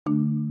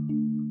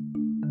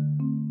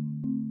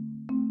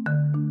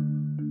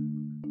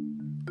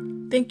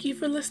Thank you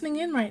for listening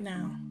in right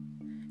now.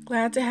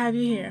 Glad to have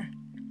you here.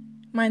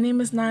 My name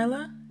is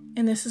Nyla,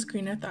 and this is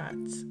Greener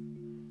Thoughts.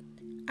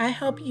 I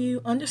help you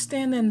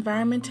understand the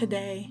environment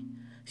today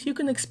so you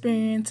can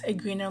experience a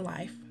greener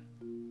life.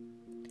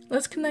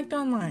 Let's connect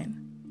online.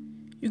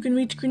 You can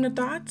reach Greener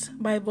Thoughts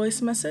by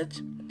voice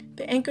message.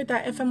 The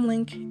Anchor.fm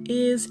link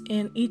is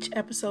in each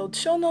episode's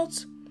show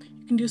notes.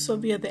 You can do so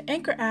via the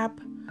Anchor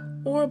app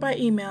or by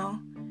email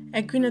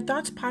at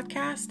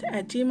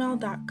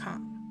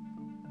greenerthoughtspodcast@gmail.com.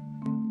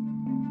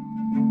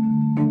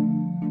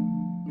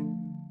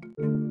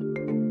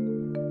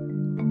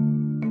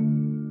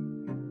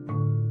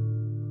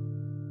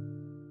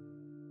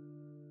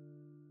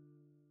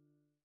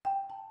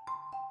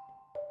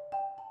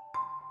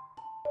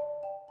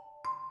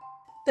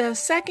 The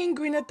second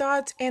Greener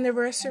Thoughts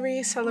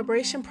Anniversary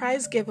Celebration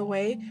Prize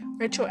Giveaway,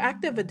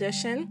 Retroactive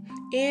Edition,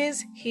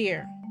 is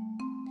here.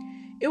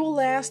 It will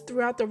last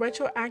throughout the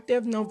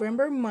retroactive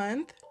November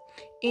month,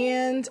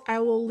 and I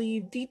will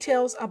leave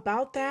details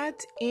about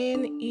that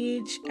in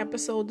each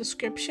episode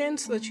description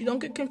so that you don't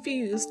get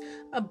confused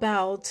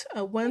about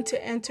when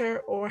to enter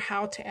or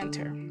how to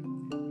enter.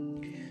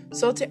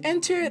 So to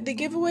enter the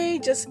giveaway,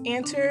 just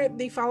answer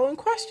the following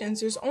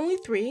questions. There's only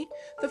 3.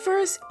 The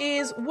first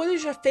is, what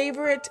is your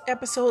favorite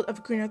episode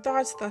of Greener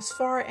Thoughts thus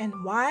far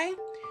and why?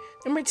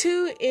 Number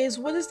 2 is,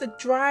 what is the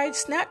dried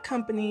snack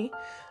company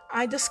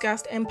I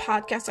discussed in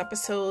podcast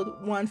episode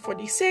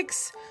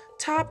 146,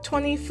 top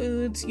 20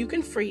 foods you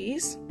can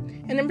freeze?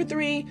 And number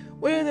 3,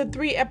 what are the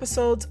 3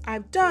 episodes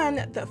I've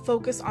done that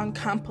focus on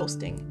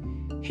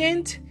composting?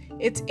 Hint,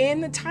 it's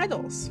in the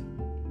titles.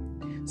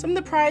 Some of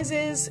the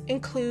prizes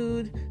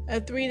include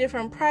 3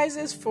 different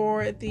prizes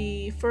for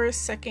the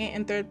first, second,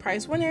 and third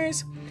prize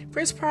winners.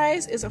 First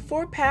prize is a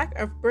 4-pack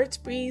of Burt's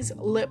Bees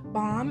Lip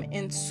Balm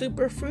in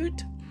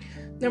Superfruit.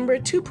 Number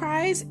 2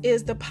 prize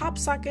is the Pop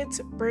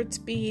Sockets Burt's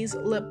Bees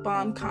Lip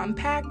Balm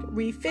Compact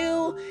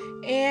Refill,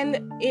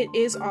 and it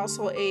is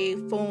also a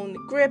phone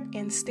grip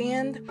and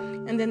stand.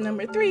 And then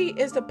number 3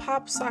 is the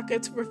Pop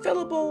Sockets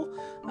Refillable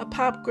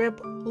Pop Grip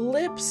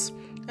Lips.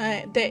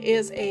 That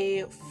is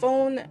a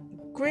phone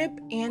grip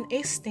and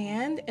a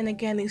stand. And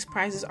again, these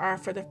prizes are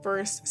for the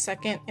first,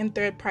 second, and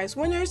third prize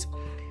winners.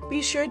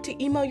 Be sure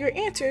to email your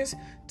answers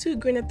to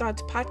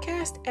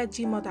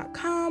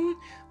greenerthoughtspodcast@gmail.com,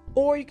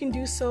 or you can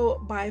do so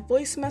by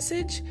voice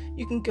message.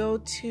 You can go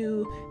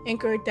to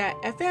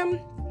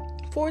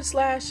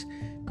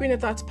anchor.fm/Greener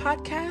Thoughts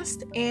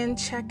Podcast and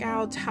check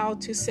out how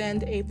to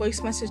send a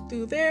voice message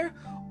through there,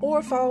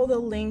 or follow the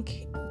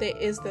link that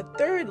is the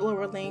third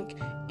lower link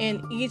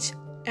in each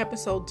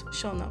episode's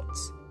show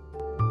notes.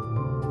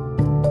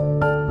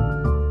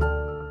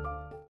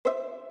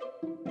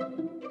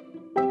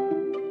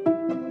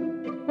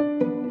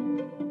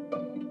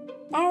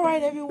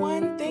 Alright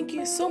everyone, thank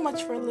you so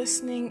much for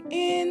listening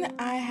in.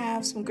 I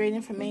have some great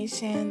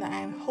information that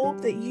I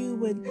hope that you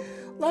would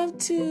love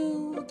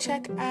to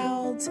check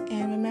out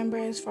and remember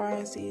as far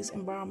as these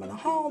environmental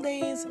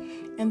holidays,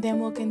 and then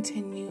we'll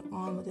continue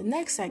on with the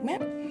next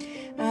segment.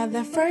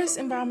 The first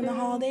environmental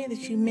holiday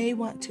that you may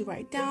want to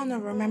write down or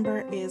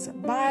remember is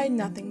Buy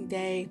Nothing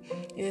Day.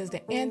 It is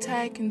the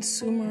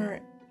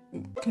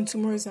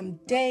anti-consumerism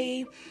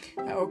day,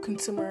 or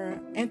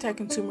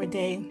anti-consumer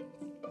day.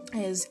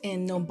 Is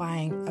in no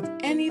buying of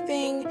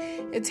anything.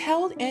 It's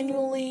held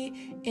annually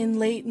in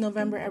late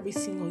November every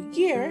single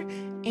year,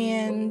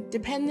 and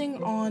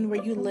depending on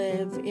where you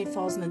live, it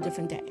falls on a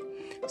different day.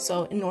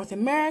 So in North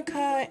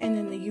America and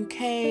in the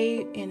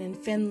UK and in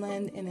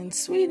Finland and in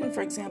Sweden,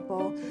 for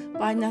example,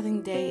 Buy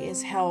Nothing Day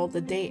is held the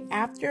day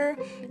after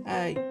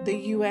the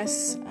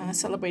US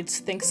celebrates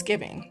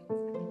Thanksgiving,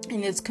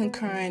 and it's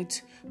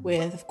concurrent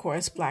with, of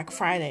course, Black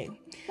Friday.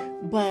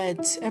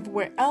 But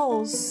everywhere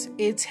else,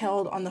 it's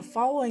held on the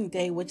following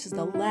day, which is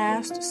the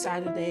last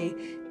Saturday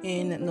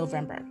in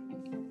November.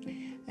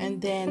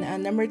 And then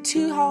number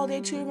 2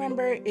 holiday to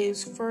remember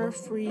is Fur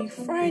Free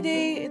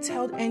Friday. It's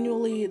held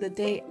annually the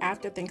day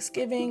after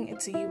Thanksgiving.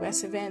 It's a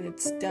U.S. event.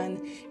 It's done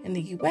in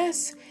the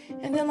U.S.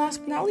 And then last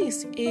but not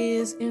least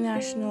is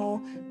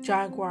International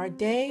Jaguar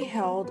Day,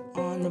 held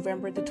on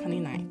November the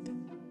 29th.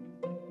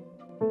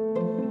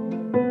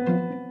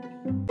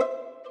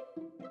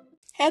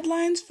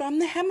 Headlines from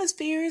the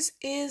Hemispheres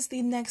is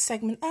the next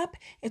segment up.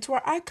 It's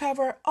where I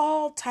cover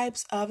all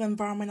types of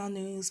environmental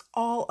news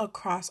all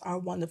across our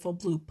wonderful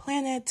blue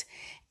planet.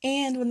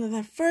 And one of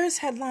the first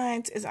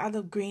headlines is out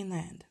of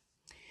Greenland.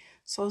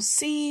 So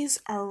seas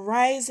are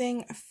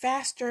rising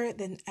faster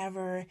than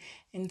ever,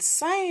 and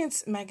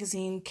Science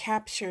magazine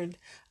captured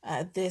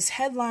this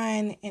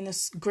headline, and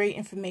there's great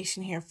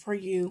information here for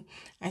you.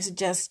 I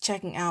suggest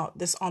checking out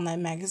this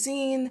online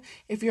magazine.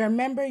 If you're a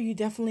member, you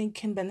definitely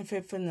can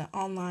benefit from the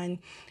online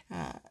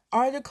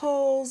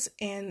articles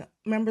and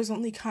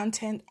members-only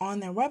content on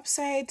their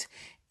website.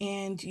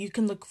 And you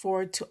can look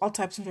forward to all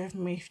types of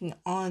information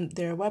on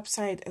their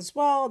website as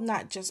well,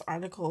 not just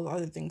articles,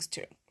 other things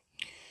too.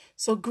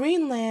 So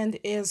Greenland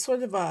is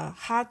sort of a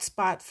hot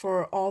spot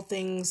for all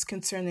things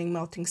concerning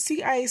melting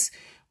sea ice,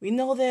 We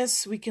know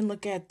this. We can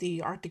look at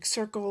the Arctic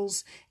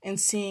circles and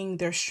seeing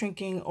they're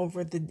shrinking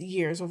over the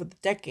years, over the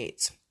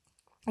decades.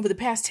 Over the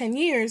past 10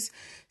 years,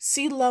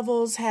 sea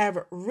levels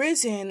have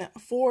risen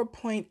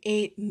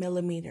 4.8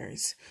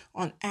 millimeters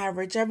on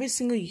average every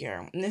single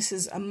year. And this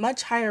is a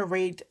much higher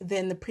rate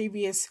than the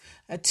previous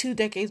 2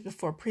 decades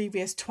before,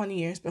 previous 20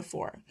 years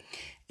before.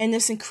 And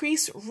this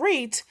increased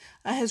rate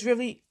has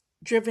really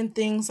driven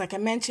things, like I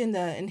mentioned,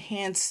 the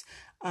enhanced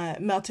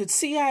melted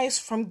sea ice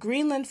from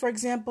Greenland, for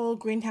example.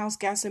 Greenhouse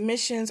gas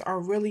emissions are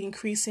really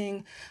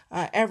increasing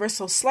ever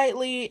so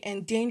slightly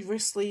and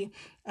dangerously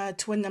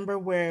to a number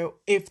where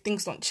if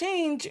things don't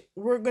change,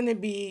 we're going to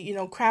be,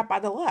 crap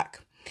out of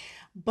luck.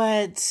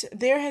 But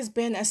there has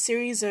been a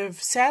series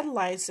of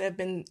satellites that have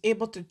been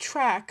able to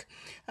track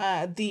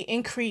the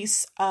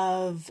increase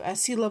of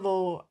sea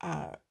level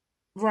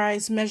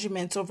rise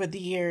measurements over the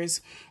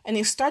years, and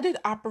they started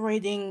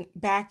operating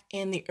back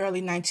in the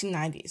early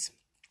 1990s.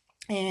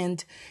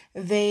 And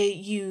they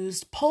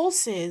used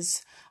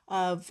pulses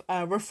of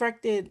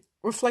reflected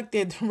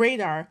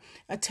radar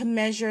to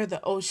measure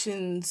the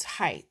ocean's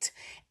height.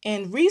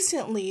 And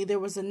recently, there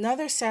was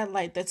another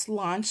satellite that's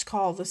launched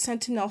called the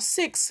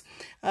Sentinel-6,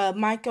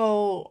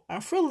 Michael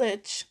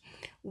Froelich,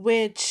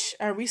 which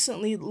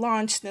recently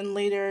launched in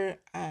late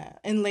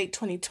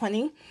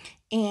 2020.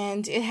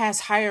 And it has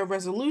higher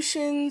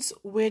resolutions,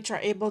 which are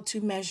able to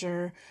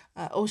measure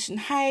ocean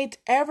height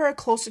ever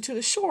closer to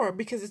the shore,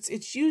 because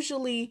it's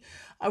usually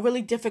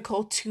really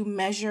difficult to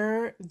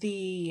measure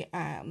the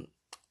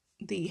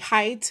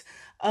height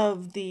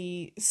of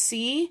the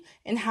sea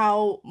and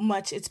how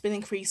much it's been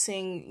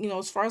increasing,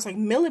 as far as like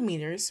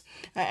millimeters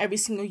every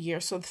single year.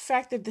 So the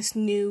fact that this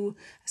new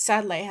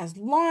satellite has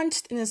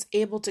launched and is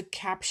able to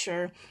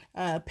capture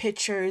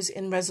pictures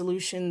and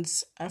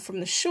resolutions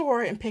from the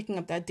shore and picking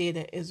up that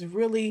data is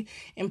really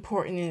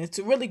important. And it's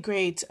really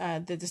great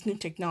that this new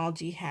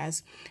technology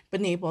has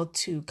been able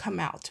to come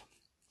out.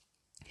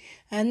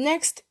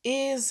 Next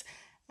is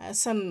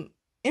some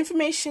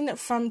information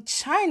from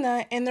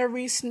China and their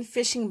recent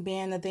fishing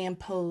ban that they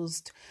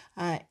imposed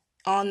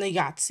on the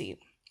Yangtze.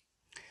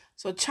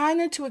 So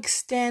China to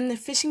extend the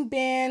fishing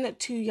ban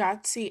to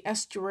Yangtze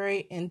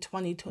estuary in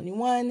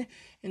 2021,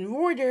 and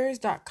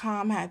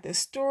Reuters.com had this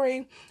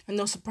story, and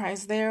no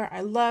surprise there.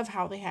 I love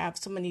how they have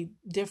so many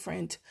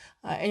different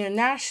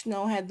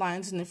international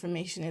headlines and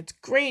information. It's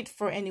great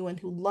for anyone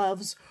who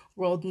loves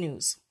world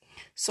news.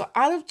 So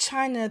out of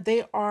China,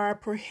 they are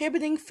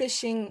prohibiting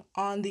fishing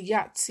on the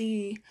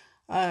Yangtze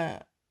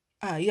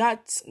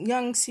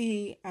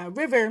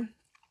River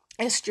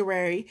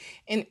estuary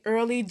in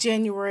early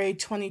January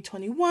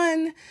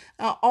 2021,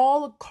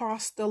 all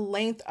across the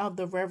length of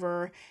the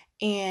river.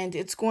 And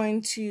it's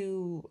going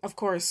to, of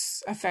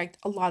course, affect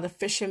a lot of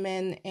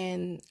fishermen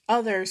and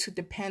others who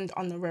depend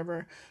on the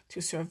river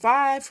to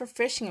survive for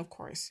fishing, of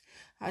course.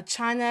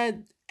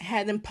 China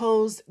had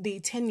imposed the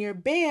 10-year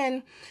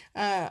ban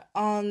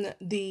on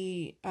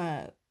the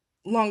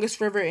longest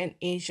river in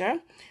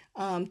Asia,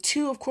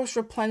 to, of course,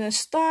 replenish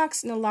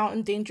stocks and allow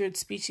endangered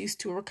species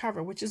to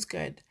recover, which is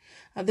good.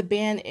 The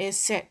ban is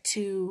set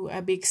to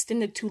be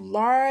extended to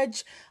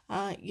large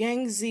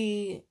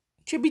Yangtze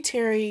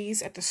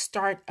tributaries at the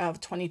start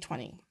of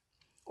 2020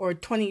 or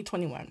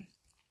 2021.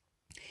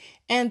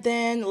 And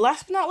then,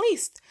 last but not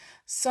least,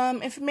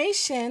 some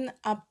information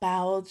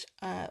about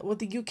what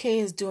the UK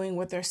is doing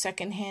with their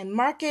secondhand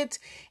market,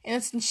 and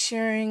it's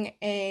ensuring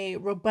a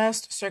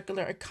robust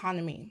circular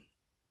economy.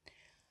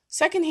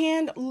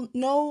 Secondhand,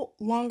 no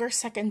longer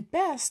second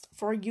best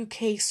for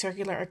UK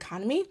circular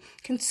economy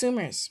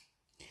consumers.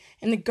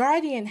 And The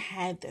Guardian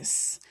had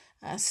this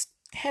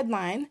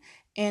headline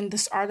and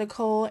this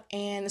article,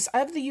 and it's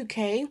out of the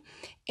UK,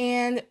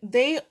 and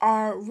they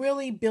are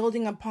really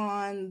building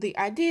upon the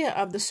idea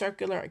of the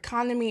circular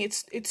economy.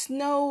 It's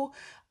no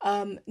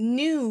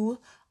new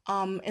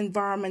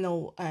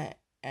environmental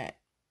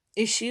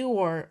issue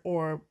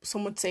or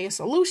some would say a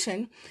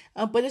solution,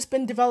 but it's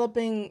been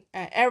developing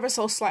ever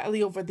so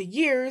slightly over the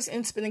years, and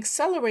it's been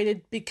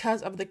accelerated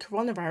because of the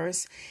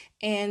coronavirus,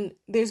 and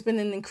there's been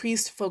an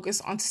increased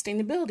focus on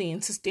sustainability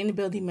and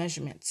sustainability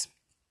measurements.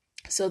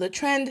 So the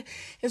trend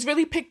has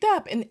really picked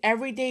up, and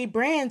everyday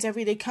brands,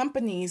 everyday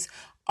companies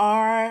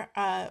are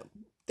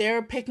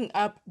they're picking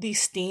up the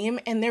steam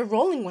and they're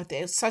rolling with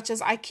it, such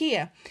as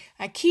IKEA.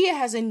 IKEA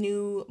has a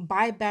new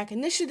buyback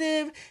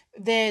initiative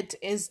that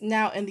is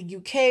now in the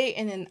UK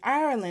and in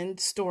Ireland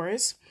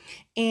stores,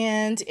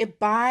 and it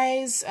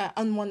buys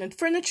unwanted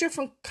furniture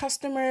from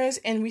customers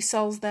and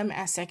resells them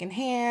as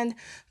secondhand.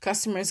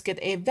 Customers get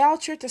a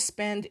voucher to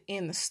spend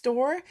in the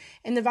store,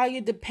 and the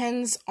value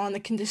depends on the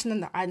condition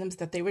of the items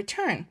that they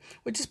return,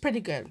 which is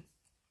pretty good.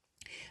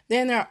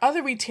 Then there are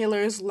other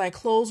retailers, like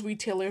clothes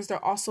retailers,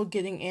 they're also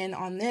getting in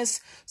on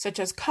this, such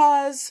as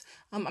COS.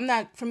 I'm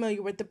not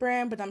familiar with the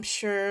brand, but I'm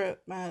sure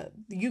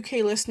the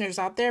UK listeners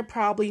out there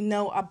probably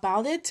know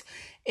about it.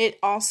 It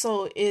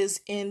also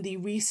is in the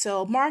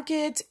resale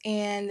market,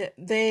 and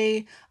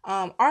they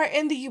are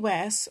in the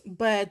US,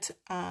 but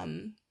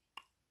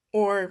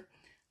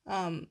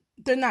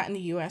they're not in the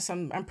US,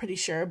 I'm pretty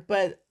sure,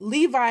 but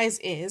Levi's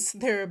is.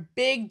 They're a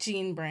big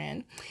jean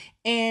brand,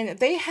 and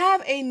they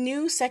have a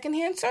new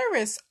secondhand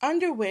service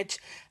under which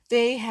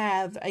they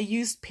have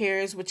used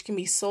pairs which can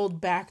be sold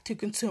back to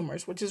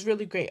consumers, which is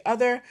really great.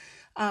 Other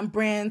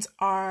brands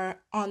are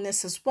on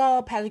this as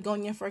well.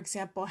 Patagonia, for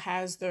example,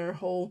 has their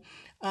whole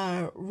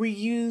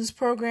reuse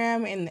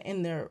program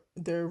and their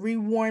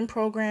reworn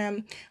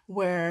program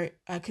where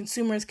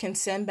consumers can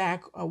send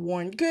back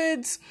worn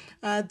goods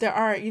that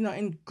are,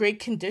 in great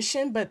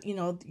condition, but,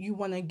 you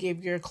want to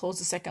give your clothes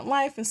a second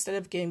life instead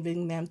of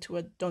giving them to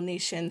a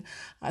donation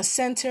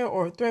center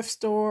or a thrift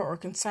store or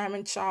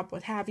consignment shop,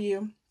 what have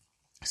you.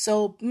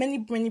 So many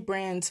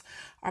brands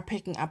are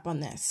picking up on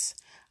this.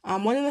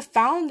 One of the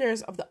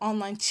founders of the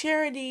online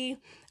charity,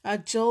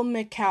 Joel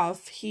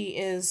Metcalf, he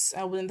is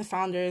one of the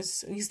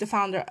founders. He's the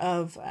founder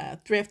of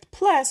Thrift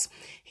Plus.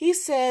 He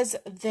says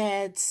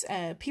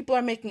that people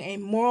are making a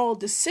moral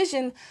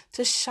decision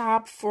to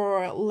shop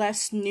for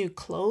less new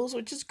clothes,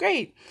 which is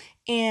great.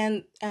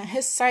 And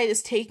his site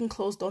is taking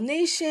clothes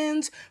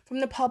donations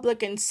from the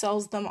public and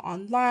sells them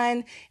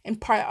online,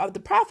 and part of the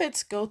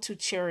profits go to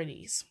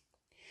charities.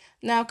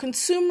 Now,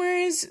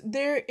 consumers,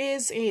 there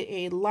is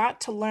a lot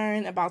to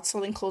learn about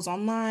selling clothes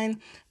online,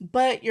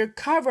 but you're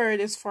covered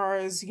as far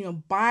as,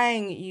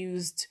 buying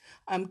used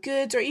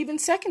goods or even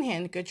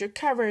secondhand goods. You're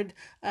covered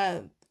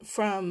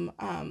from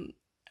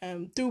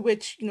through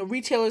which,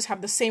 retailers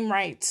have the same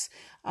rights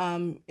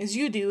as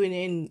you do,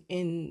 and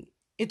in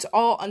it's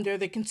all under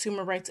the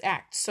Consumer Rights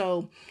Act.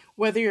 So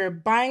whether you're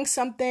buying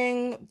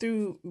something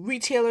through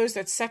retailers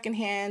that's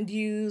secondhand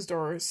used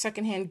or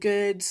secondhand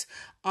goods,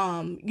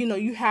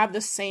 you have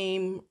the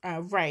same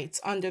rights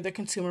under the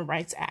Consumer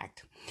Rights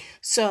Act.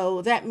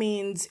 So that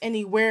means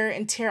any wear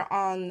and tear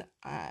on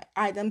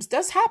items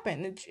does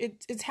happen.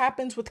 It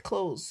happens with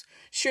clothes.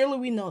 Surely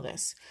we know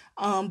this.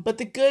 But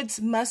the goods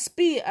must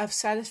be of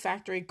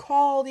satisfactory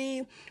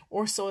quality,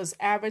 or so is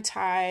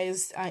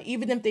advertised,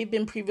 even if they've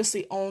been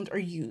previously owned or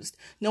used.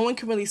 No one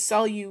can really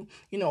sell you,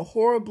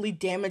 horribly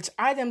damaged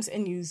items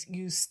and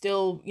you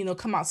still,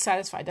 come out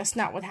satisfied. That's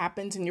not what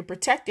happens, and you're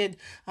protected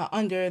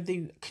under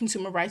the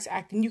Consumer Rights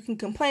Act, and you can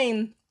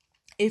complain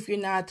if you're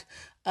not,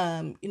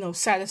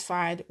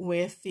 satisfied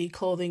with the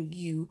clothing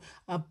you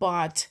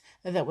bought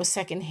that was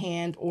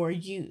secondhand or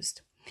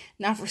used.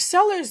 Now, for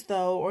sellers,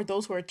 though, or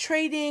those who are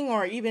trading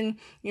or even,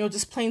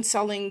 just plain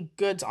selling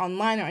goods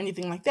online or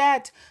anything like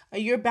that,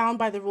 you're bound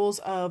by the rules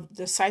of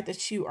the site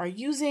that you are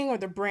using or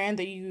the brand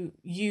that you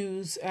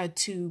use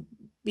to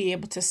be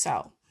able to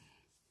sell.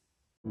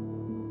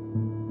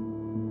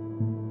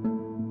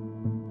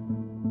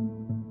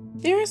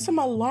 There is some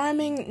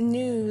alarming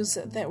news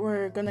that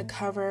we're going to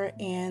cover,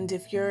 and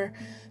if you're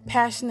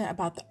passionate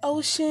about the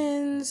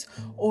oceans,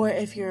 or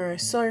if you're a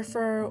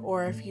surfer,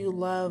 or if you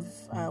love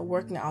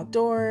working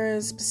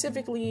outdoors,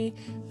 specifically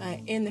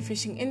in the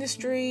fishing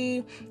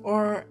industry,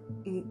 or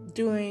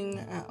doing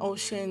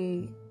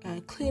ocean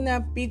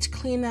cleanup, beach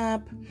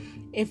cleanup,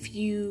 if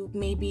you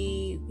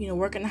maybe,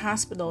 work in a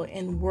hospital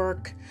and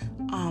work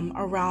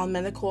around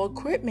medical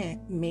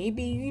equipment,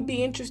 maybe you'd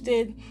be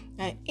interested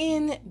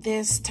in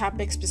this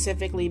topic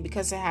specifically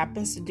because it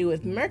happens to do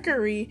with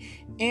mercury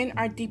in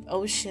our deep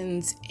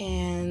oceans,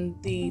 and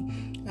the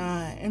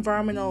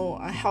environmental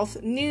health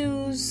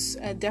news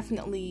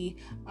definitely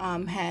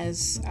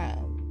has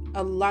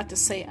a lot to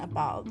say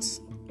about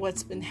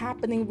what's been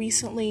happening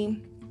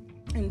recently.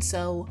 And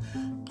so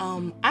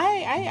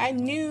I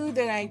knew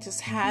that I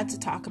just had to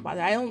talk about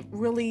it. I don't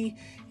really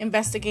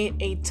investigate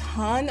a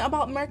ton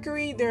about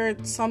mercury. There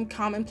are some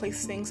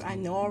commonplace things I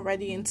know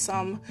already and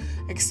some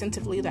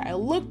extensively that I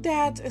looked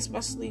at,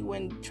 especially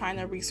when trying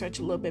to research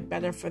a little bit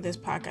better for this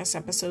podcast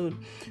episode.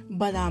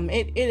 But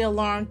it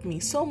alarmed me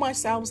so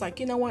much that I was like,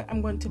 you know what?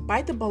 I'm going to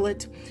bite the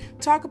bullet,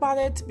 talk about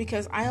it,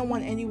 because I don't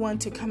want anyone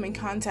to come in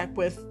contact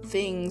with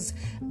things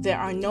that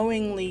are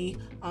knowingly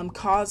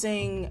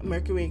causing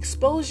mercury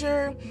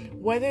exposure,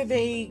 whether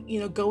they,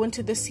 go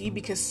into the sea,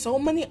 because so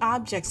many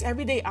objects,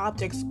 everyday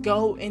objects,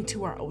 go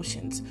into our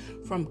oceans,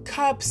 from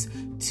cups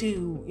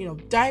to,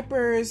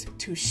 diapers,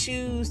 to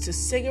shoes, to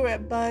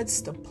cigarette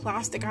butts, to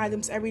plastic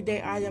items,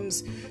 everyday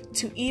items,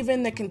 to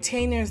even the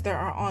containers that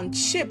are on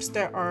ships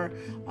that are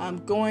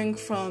going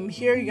from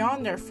here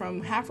yonder,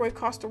 from halfway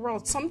across the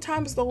world.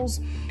 Sometimes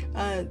those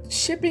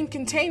shipping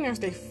containers,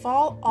 they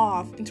fall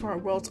off into our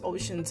world's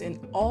oceans, and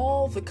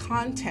all the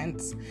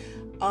contents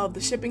of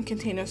the shipping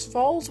containers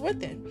falls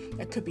with it.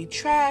 It could be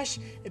trash,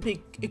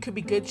 it could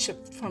be goods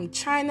shipped from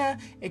China,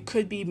 it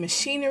could be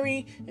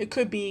machinery, it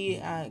could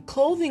be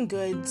clothing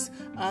goods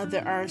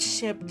that are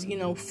shipped,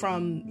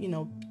 from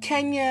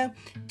Kenya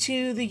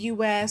to the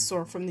US,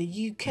 or from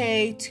the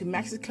UK to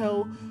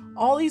Mexico,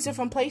 all these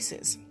different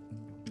places.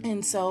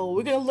 And so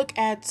we're going to look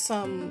at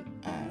some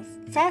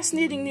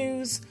fascinating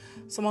news,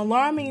 some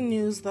alarming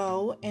news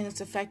though, and it's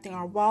affecting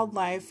our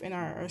wildlife and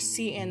our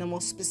sea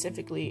animals,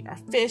 specifically our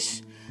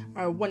fish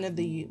are one of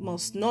the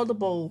most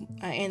notable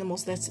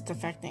animals that it's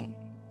affecting.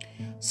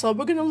 So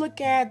we're going to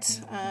look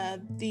at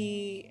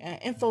the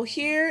info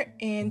here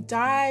and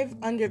dive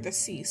under the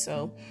sea.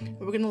 So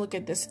we're going to look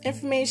at this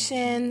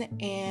information,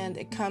 and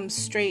it comes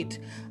straight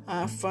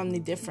from the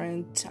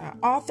different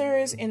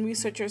authors and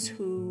researchers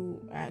who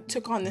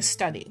took on this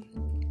study.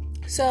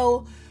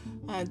 So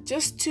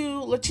just to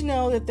let you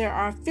know that there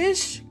are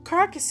fish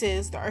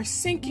carcasses that are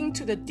sinking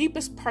to the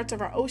deepest parts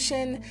of our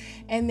ocean,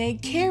 and they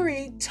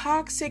carry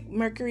toxic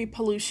mercury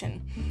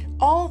pollution.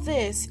 All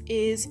this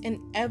is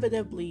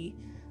inevitably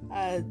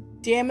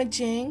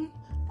damaging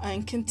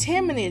and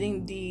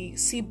contaminating the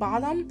sea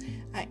bottom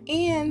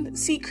and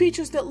sea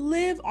creatures that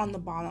live on the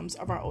bottoms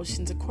of our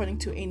oceans, according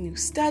to a new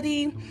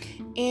study.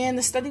 And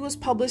the study was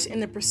published in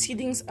the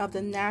Proceedings of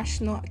the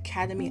National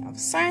Academy of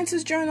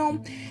Sciences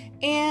journal,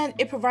 and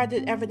it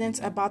provided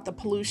evidence about the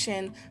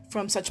pollution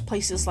from such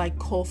places like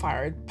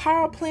coal-fired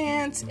power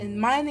plants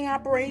and mining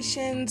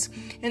operations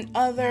and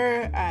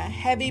other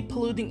heavy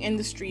polluting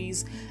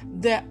industries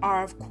that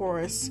are, of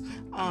course,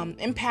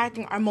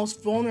 impacting our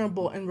most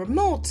vulnerable and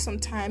remote,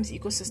 sometimes,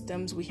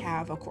 ecosystems we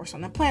have, of course,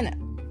 on the planet.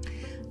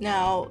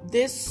 Now,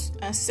 this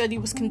study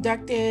was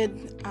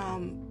conducted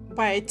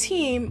by a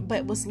team,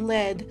 but was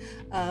led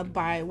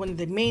by one of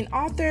the main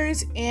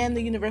authors and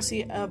the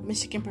University of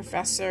Michigan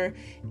professor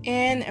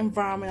and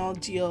environmental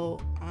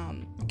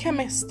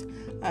geochemist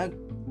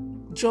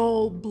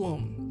Joel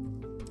Bloom.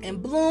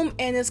 And Bloom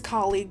and his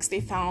colleagues, they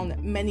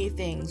found many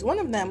things. One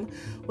of them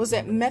was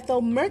that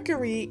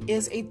methylmercury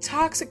is a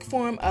toxic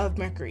form of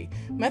mercury.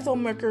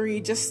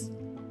 Methylmercury, just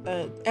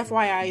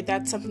FYI,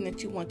 that's something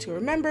that you want to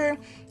remember.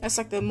 That's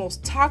like the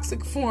most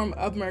toxic form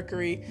of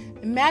mercury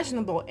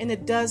imaginable, and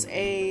it does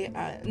a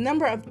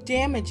number of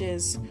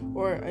damages,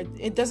 or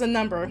it does a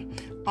number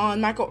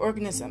on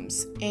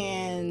microorganisms,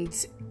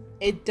 and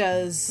it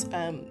does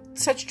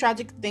such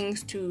tragic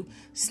things to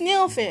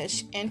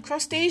snailfish and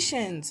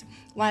crustaceans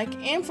like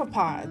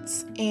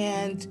amphipods.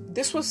 And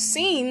this was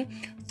seen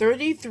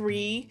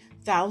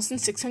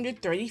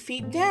 33,630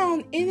 feet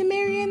down in the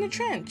Mariana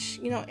Trench,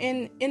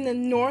 in the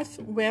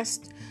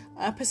Northwest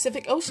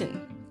Pacific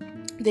Ocean.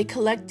 They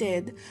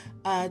collected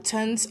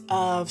tons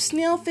of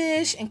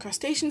snailfish and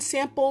crustacean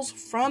samples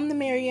from the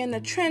Mariana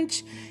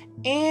Trench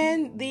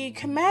and the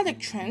Kermadec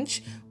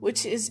Trench,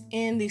 which is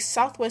in the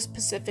Southwest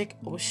Pacific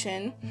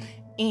Ocean.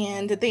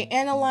 And they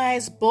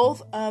analyzed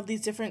both of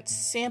these different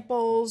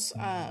samples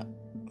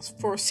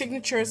for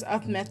signatures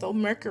of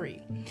methylmercury.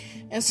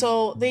 And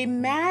so they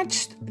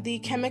matched the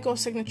chemical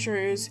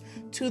signatures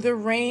to the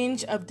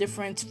range of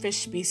different fish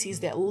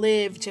species that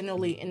live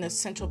generally in the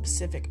Central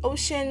Pacific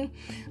Ocean,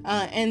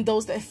 and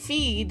those that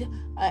feed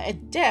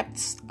at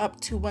depths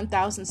up to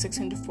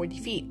 1,640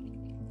 feet.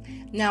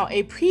 Now,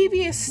 a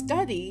previous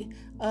study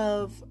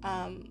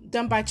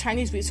done by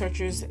Chinese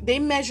researchers, they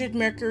measured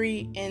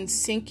mercury in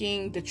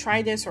sinking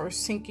detritus or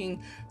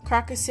sinking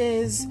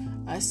carcasses,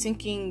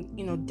 sinking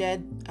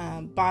dead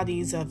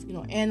bodies of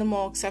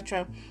animal,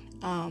 etc.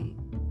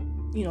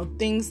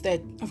 Things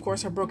that, of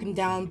course, are broken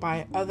down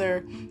by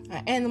other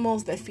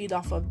animals that feed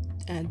off of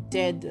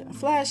dead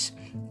flesh.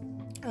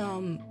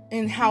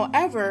 And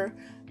however,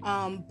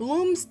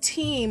 Bloom's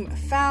team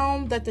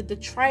found that the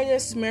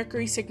detritus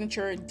mercury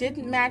signature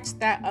didn't match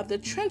that of the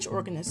trench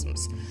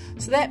organisms.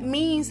 So that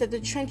means that the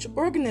trench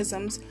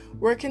organisms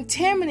were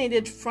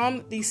contaminated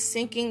from the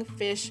sinking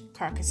fish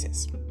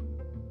carcasses.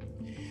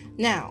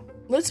 Now,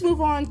 let's move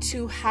on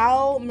to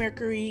how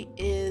mercury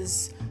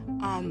is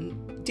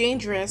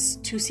dangerous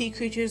to sea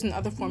creatures and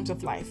other forms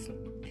of life.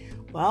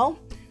 Well,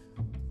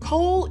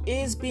 coal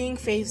is being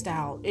phased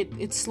out.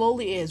 It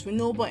slowly is.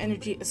 Renewable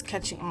energy is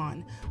catching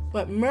on.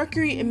 But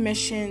mercury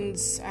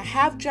emissions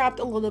have dropped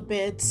a little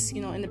bit,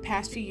 in the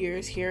past few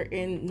years here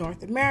in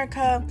North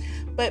America.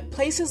 But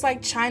places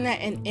like China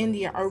and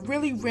India are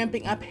really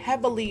ramping up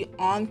heavily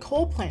on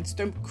coal plants.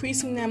 They're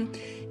increasing them,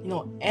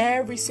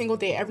 every single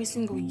day, every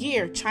single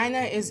year. China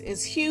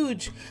is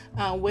huge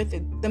with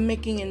the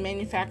making and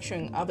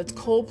manufacturing of its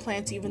coal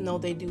plants, even though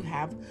they do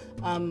have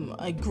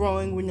a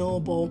growing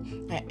renewable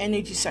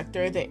energy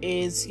sector that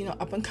is,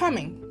 up and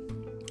coming.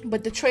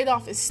 But the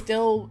trade-off is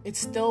still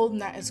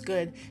not as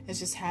good as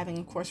just having,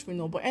 of course,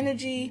 renewable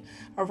energy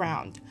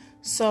around.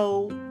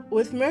 So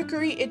with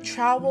mercury, it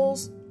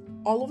travels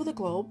all over the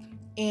globe,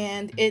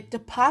 and it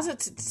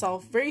deposits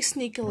itself very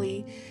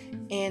sneakily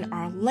in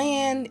our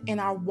land, in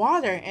our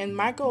water, and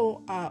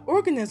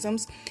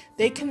microorganisms.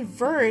 They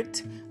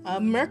convert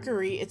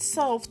mercury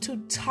itself to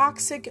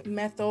toxic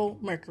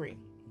methylmercury.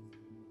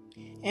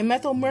 And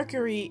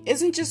methylmercury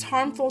isn't just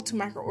harmful to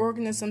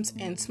microorganisms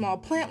and small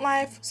plant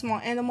life, small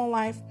animal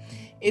life.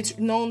 It's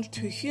known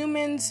to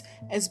humans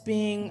as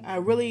being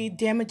really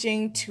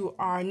damaging to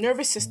our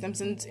nervous systems,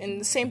 and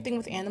the same thing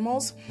with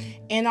animals,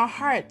 and our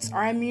hearts,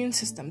 our immune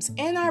systems,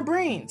 and our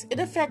brains. It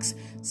affects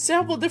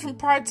several different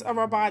parts of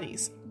our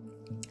bodies.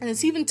 And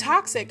it's even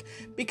toxic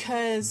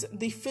because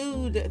the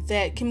food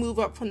that can move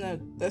up from the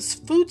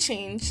food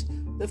chains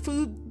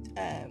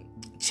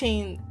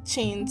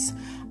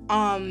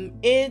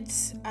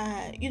it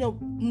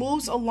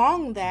moves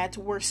along that,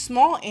 where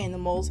small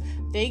animals,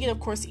 they get of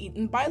course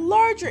eaten by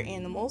larger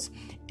animals,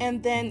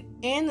 and then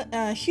in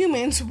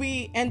humans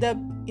we end up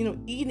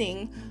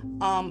eating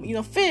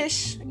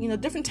fish,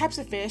 different types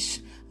of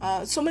fish.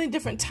 So many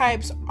different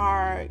types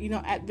are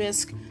at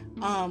risk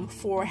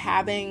for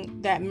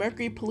having that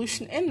mercury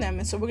pollution in them,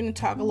 and so we're going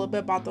to talk a little bit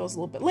about those a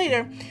little bit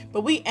later.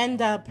 But we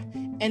end up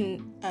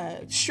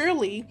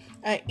surely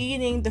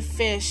eating the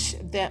fish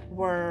that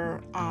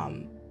were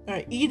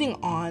eating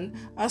on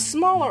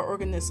smaller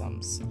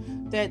organisms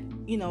that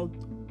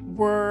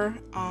were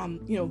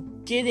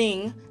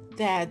getting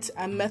that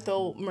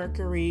methyl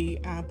mercury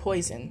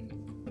poison.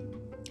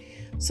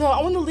 So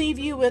I want to leave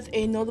you with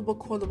a notable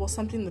quotable,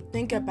 something to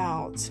think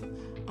about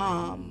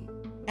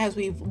as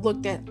we've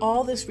looked at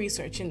all this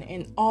research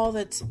and all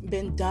that's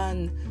been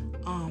done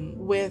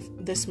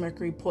with this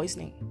mercury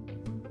poisoning.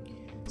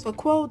 So,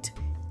 quote,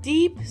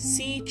 "Deep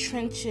sea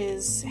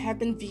trenches have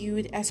been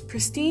viewed as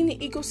pristine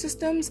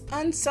ecosystems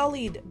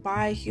unsullied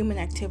by human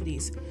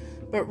activities,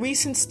 but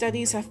recent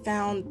studies have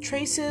found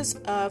traces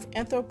of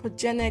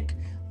anthropogenic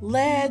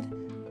lead,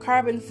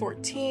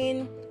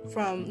 carbon-14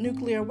 from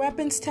nuclear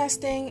weapons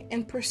testing,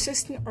 and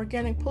persistent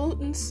organic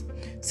pollutants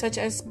such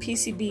as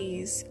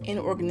PCBs in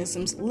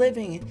organisms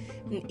living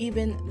in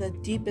even the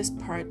deepest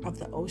part of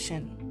the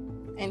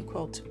ocean." End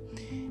quote.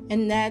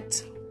 And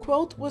that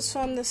quote was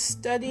from the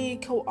study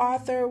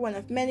co-author, one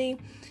of many,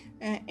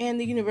 and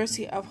the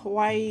University of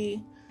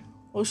Hawaii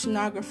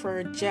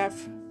oceanographer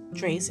Jeff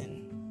Drazen.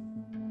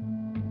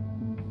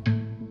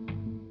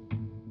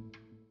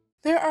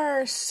 There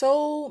are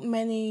so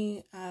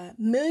many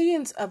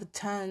millions of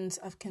tons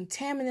of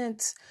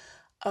contaminants,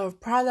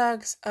 of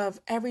products, of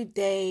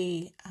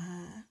everyday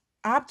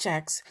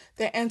objects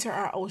that enter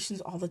our oceans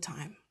all the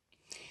time.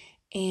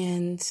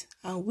 And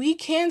we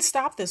can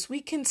stop this.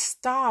 We can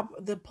stop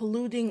the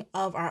polluting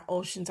of our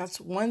oceans.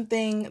 That's one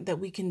thing that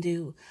we can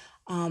do.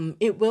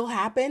 It will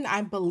happen.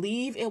 I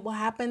believe it will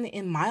happen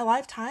in my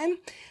lifetime.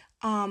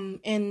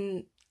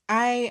 And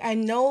I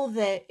know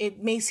that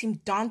it may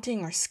seem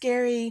daunting or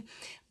scary,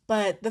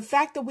 but the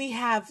fact that we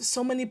have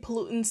so many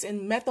pollutants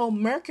in methyl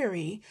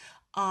mercury,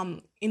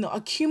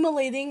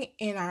 accumulating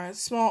in our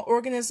small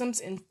organisms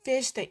and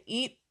fish that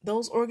eat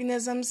those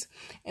organisms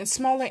and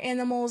smaller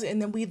animals,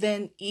 and then we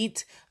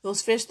eat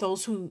those fish,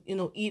 those who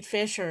eat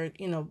fish, or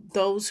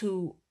those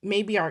who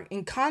maybe are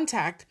in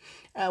contact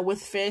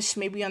with fish,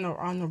 maybe on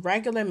a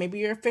regular, maybe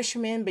you're a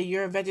fisherman but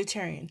you're a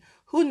vegetarian,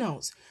 who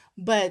knows,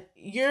 but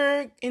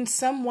you're in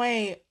some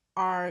way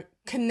are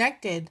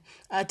connected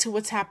to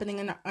what's happening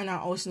in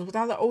our oceans.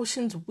 Without the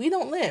oceans, we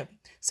don't live.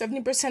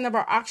 70% of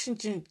our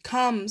oxygen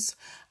comes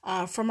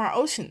from our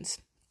oceans.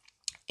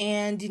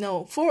 And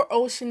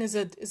 4Ocean is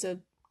a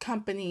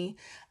company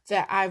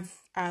that I've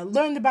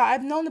learned about.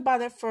 I've known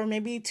about it for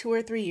maybe 2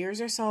 or 3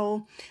 years or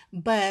so,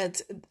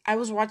 but I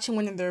was watching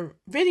one of their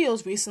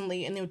videos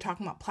recently, and they were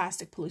talking about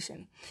plastic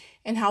pollution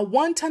and how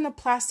 1 ton of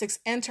plastics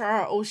enter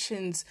our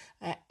oceans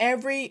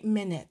every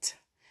minute.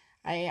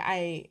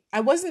 I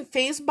wasn't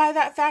fazed by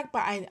that fact,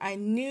 but I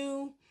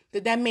knew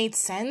that made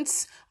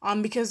sense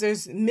because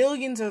there's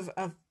millions of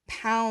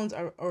pounds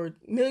or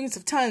millions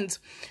of tons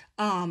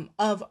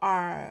of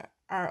our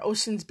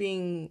oceans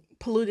being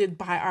polluted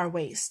by our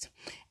waste.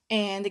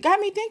 And it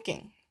got me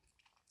thinking.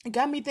 It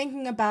got me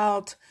thinking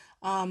about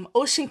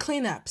ocean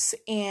cleanups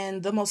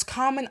and the most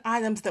common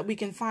items that we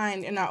can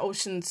find in our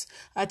oceans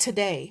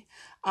today.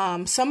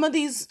 Some of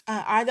these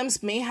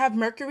items may have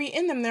mercury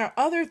in them. There are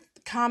other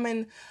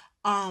common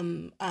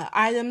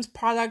items,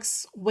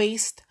 products,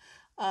 waste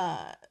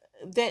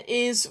that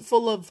is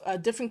full of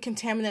different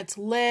contaminants,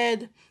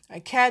 lead,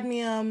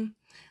 cadmium,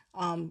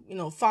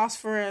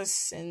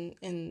 phosphorus,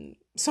 and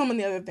so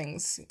many other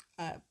things.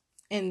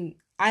 And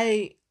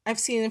I've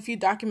seen a few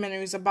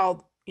documentaries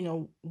about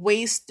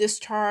waste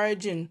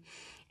discharge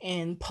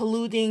and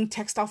polluting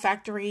textile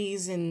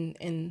factories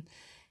in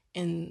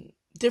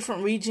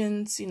different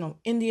regions,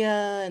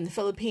 India and the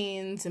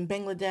Philippines and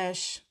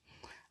Bangladesh.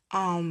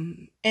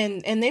 And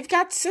they've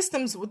got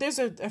systems. There's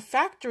a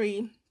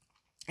factory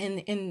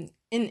in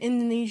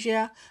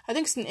Indonesia. I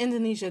think it's in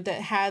Indonesia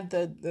that had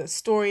the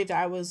story that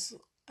I was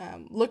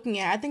looking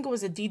at. I think it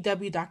was a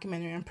DW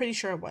documentary. I'm pretty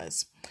sure it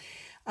was.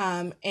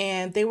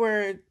 And they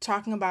were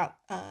talking about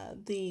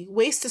the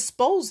waste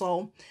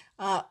disposal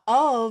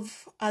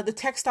of the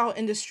textile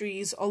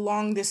industries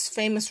along this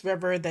famous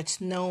river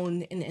that's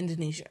known in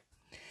Indonesia.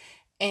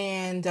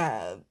 And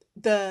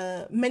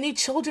the many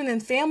children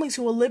and families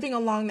who are living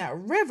along that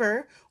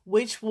river,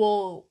 which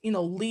will,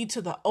 lead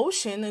to the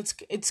ocean.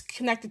 It's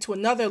connected to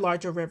another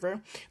larger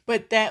river,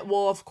 but that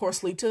will, of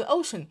course, lead to the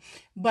ocean.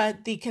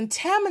 But the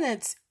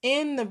contaminants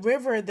in the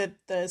river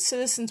that the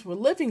citizens were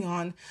living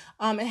on,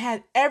 it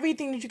had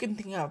everything that you can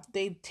think of.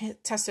 They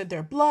tested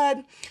their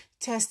blood,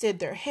 tested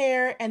their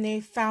hair, and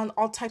they found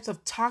all types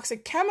of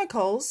toxic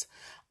chemicals,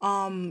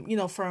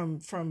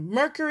 from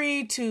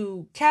mercury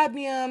to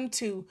cadmium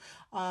to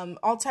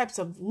all types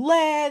of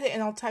lead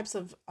and all types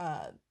of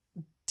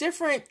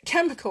different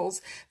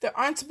chemicals that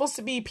aren't supposed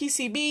to be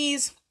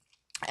PCBs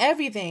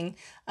everything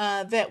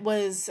that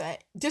was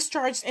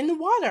discharged in the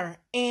water.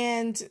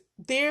 And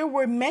there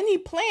were many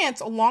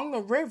plants along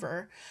the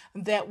river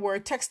that were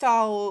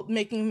textile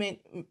making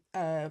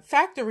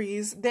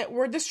factories that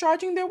were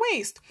discharging their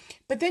waste.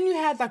 But then you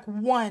had like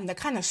one that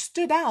kind of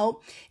stood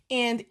out,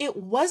 and it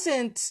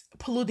wasn't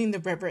polluting the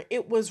river.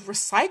 It was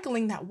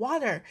recycling that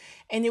water,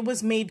 and it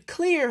was made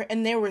clear,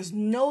 and there was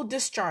no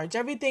discharge.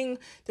 Everything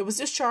that was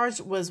discharged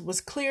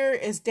was clear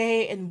as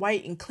day and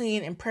white and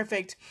clean and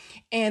perfect.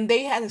 And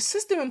they had a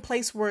system in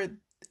place where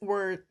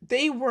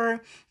they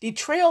were the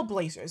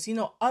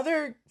trailblazers.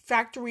 Other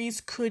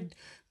factories could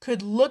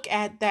look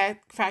at that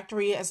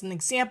factory as an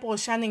example, a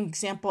shining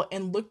example,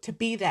 and look to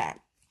be that.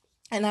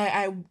 And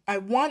I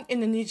want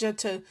Indonesia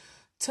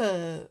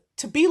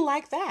to be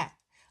like that.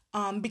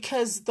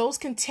 Because those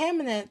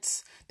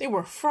contaminants, they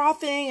were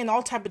frothing in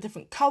all type of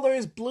different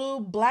colors,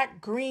 blue,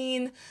 black,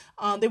 green.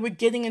 They were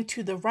getting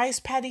into the rice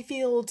paddy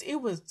fields.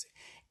 It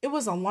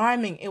was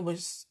alarming. It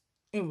was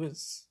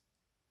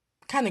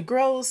kind of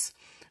gross,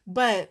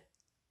 but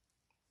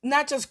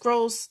not just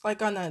gross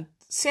like on a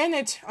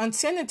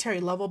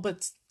sanitary level,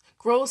 but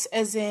gross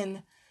as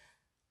in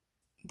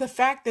the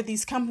fact that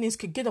these companies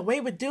could get away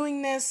with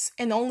doing this,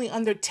 and only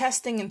under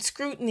testing and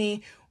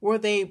scrutiny were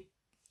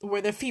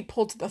their feet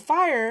pulled to the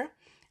fire.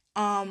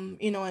 And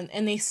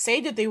they say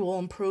that they will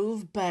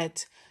improve,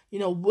 but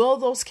will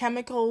those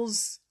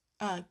chemicals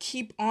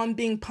keep on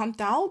being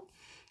pumped out?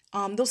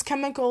 Those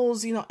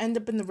chemicals end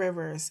up in the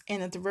rivers,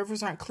 and if the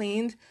rivers aren't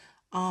cleaned,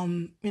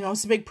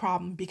 it's a big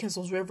problem, because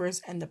those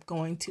rivers end up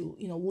going to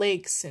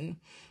lakes and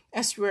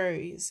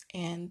estuaries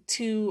and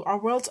to our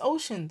world's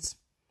oceans.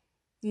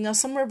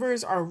 Some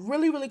rivers are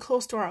really, really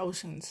close to our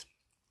oceans,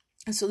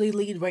 and so they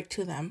lead right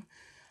to them.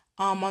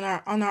 On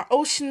our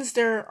oceans,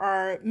 there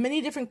are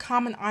many different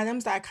common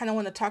items that I kind of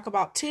want to talk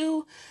about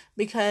too,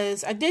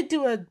 because I did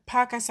do a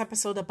podcast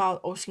episode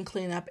about ocean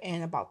cleanup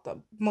and about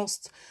the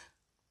most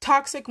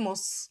toxic,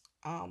 most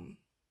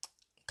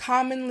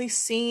commonly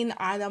seen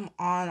item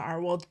on our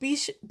world's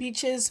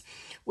beaches,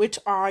 which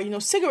are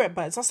cigarette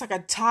butts. That's like a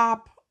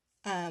top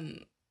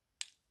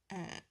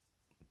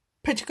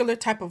particular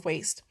type of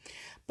waste.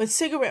 But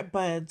cigarette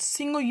butts,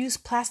 single-use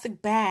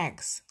plastic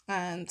bags,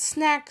 and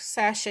snack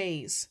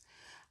sachets,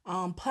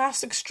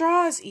 plastic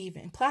straws,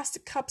 even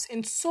plastic cups,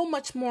 and so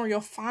much more you'll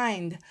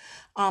find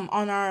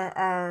on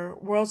our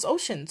world's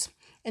oceans.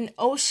 And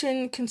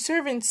Ocean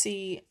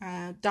Conservancy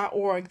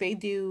 .org, they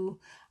do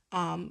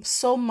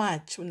so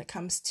much when it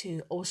comes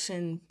to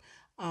ocean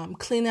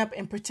cleanup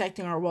and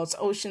protecting our world's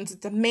oceans.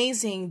 It's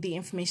amazing the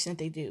information that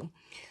they do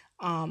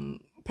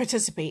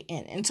participate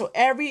in. And so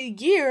every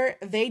year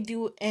they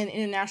do an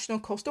international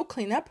coastal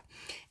cleanup,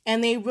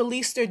 and they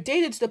release their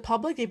data to the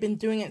public. They've been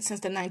doing it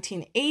since the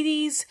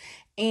 1980s,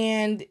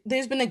 and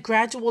there's been a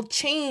gradual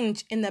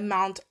change in the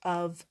amount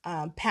of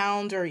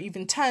pounds or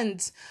even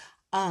tons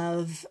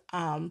of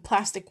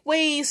plastic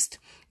waste,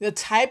 the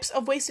types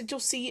of waste that you'll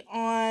see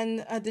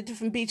on the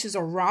different beaches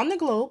around the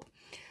globe,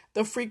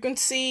 the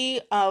frequency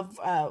of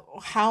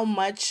how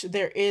much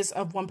there is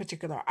of one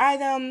particular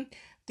item,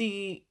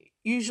 the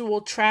usual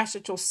trash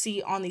that you'll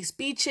see on these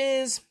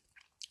beaches.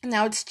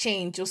 Now it's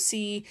changed. You'll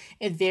see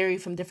it vary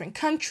from different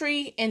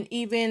country, and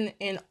even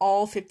in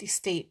all 50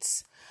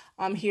 states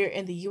here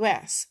in the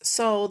U.S.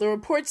 So the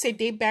reports, they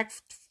date back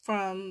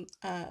from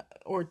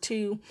or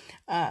to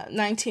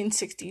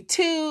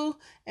 1962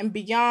 and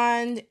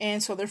beyond,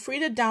 and so they're free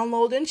to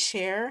download and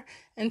share.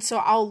 And so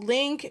I'll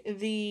link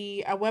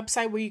the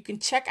website where you can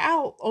check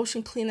out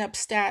ocean cleanup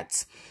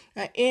stats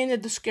in the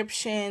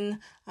description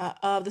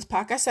of this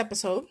podcast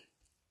episode.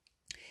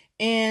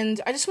 And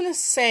I just want to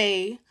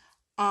say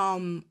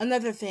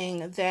another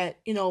thing, that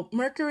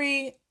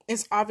mercury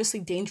is obviously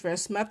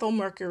dangerous. Methyl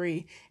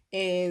mercury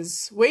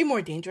is way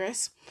more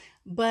dangerous.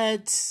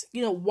 But,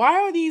 why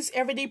are these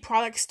everyday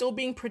products still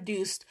being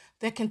produced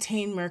that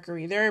contain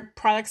mercury? There are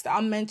products that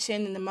I'll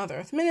mention in the Mother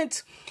Earth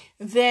Minute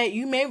that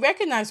you may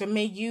recognize or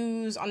may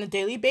use on a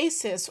daily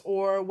basis,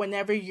 or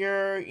whenever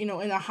you're, in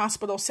a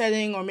hospital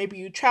setting, or maybe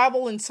you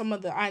travel and some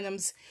of the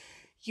items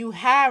you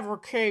have or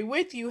carry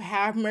with you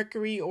have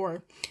mercury,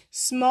 or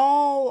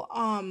small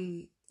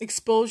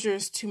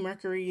exposures to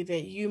mercury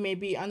that you may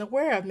be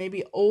unaware of,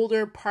 maybe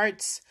older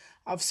parts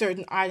of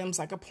certain items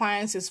like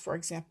appliances, for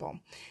example.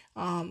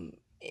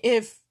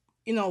 If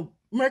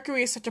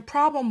mercury is such a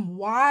problem,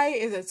 why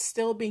is it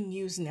still being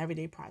used in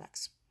everyday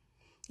products?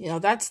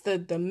 That's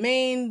the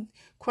main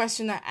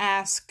question I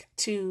ask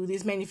to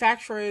these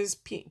manufacturers,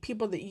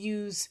 people that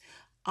use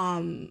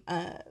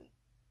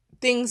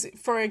things,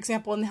 for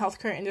example, in the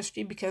healthcare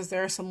industry, because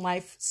there are some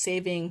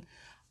life-saving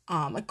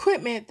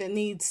equipment that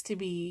needs to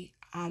be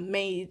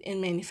made and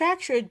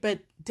manufactured, but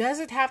does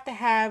it have to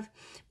have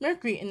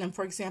mercury in them?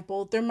 For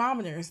example,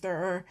 thermometers.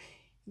 There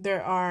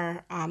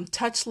are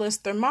touchless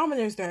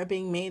thermometers that are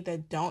being made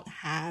that don't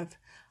have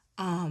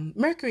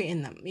mercury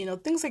in them.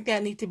 Things like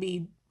that need to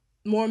be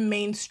more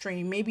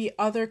mainstream. Maybe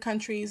other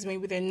countries,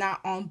 maybe they're not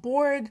on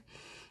board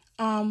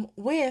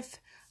with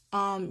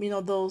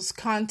those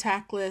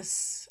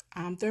contactless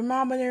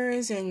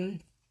thermometers,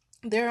 and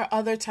there are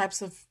other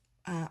types of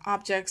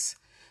objects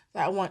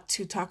that I want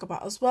to talk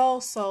about as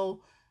well.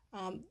 So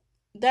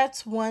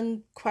that's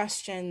one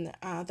question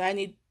that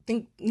I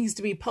think needs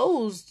to be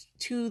posed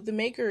to the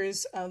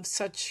makers of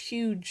such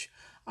huge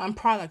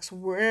products.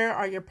 Where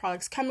are your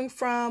products coming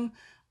from?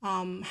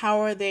 How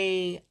are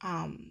they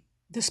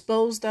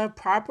disposed of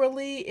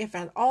properly, if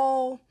at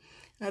all?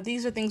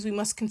 These are things we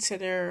must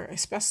consider,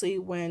 especially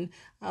when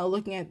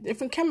looking at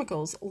different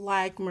chemicals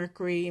like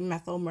mercury,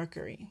 methyl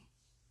mercury.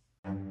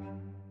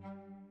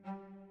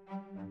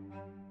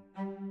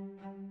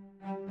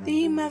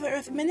 The Mother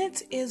Earth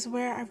Minute is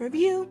where I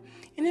review,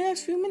 in the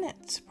next few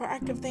minutes,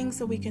 proactive things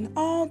that we can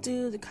all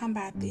do to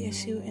combat the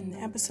issue in the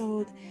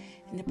episode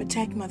and to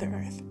protect Mother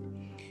Earth.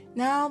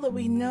 Now that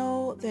we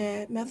know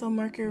that methyl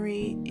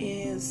mercury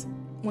is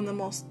one of the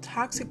most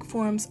toxic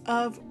forms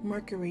of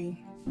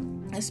mercury,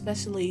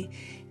 especially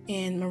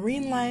in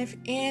marine life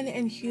and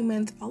in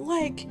humans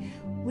alike,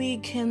 we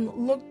can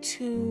look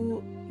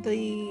to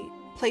the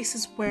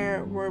places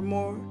where we're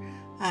more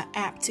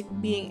apt to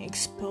being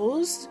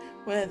exposed,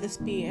 whether this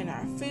be in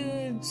our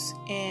foods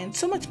and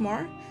so much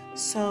more.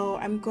 So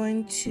I'm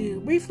going to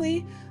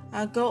briefly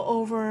go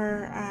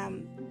over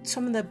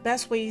some of the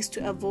best ways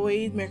to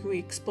avoid mercury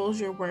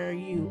exposure where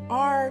you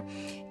are.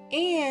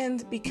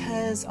 And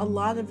because a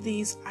lot of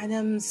these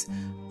items,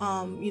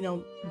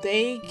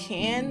 they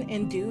can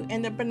and do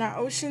end up in our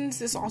oceans,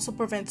 this also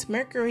prevents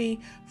mercury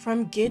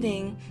from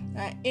getting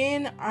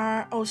in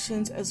our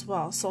oceans as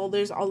well. So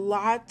there's a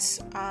lot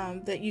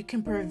that you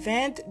can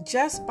prevent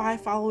just by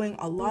following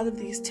a lot of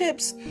these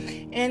tips,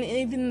 and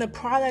even the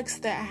products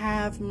that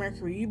have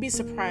mercury. You'd be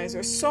surprised.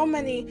 There's so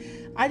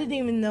many. I didn't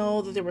even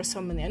know that there were so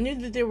many. I knew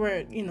that there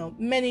were,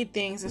 many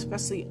things,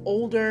 especially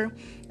older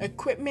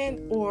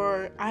equipment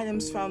or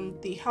items from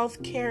the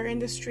healthcare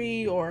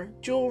industry or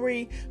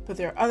jewelry, but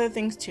there are other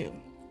things too.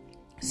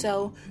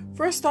 So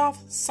first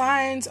off,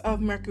 signs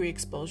of mercury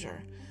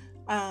exposure.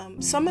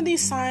 Some of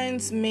these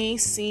signs may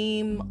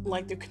seem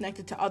like they're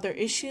connected to other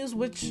issues,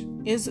 which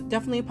is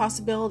definitely a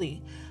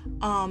possibility,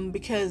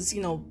 because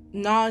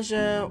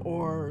nausea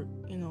or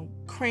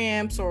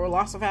cramps or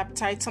loss of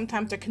appetite,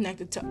 sometimes they're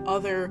connected to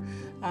other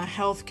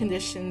health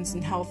conditions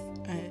and health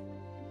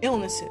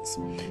illnesses.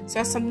 So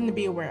that's something to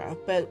be aware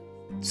of. But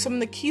some of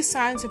the key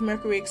signs of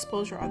mercury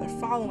exposure are the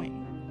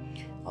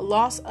following: a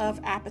loss of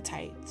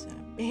appetite,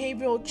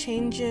 behavioral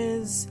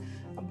changes,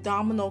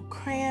 abdominal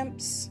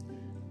cramps,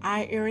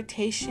 eye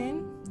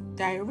irritation,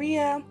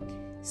 diarrhea,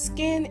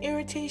 skin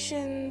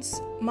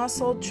irritations,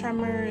 muscle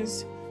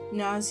tremors,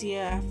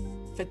 nausea,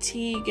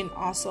 fatigue, and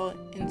also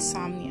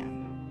insomnia.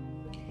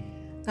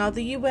 Now,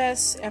 the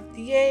U.S.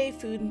 FDA,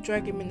 Food and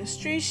Drug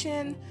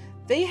Administration,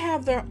 they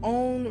have their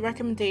own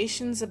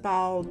recommendations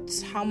about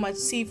how much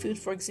seafood,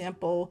 for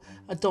example,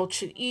 adults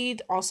should eat,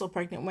 also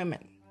pregnant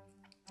women.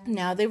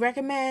 Now, they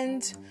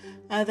recommend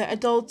that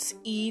adults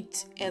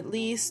eat at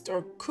least,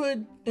 or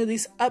could at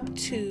least up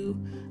to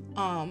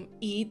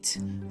eat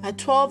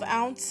 12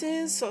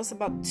 ounces, so it's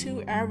about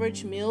 2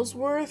 average meals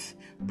worth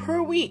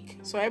per week.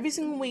 So every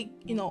single week,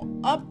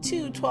 up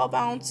to 12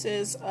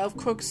 ounces of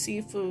cooked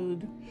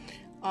seafood,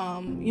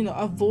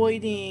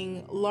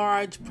 avoiding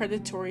large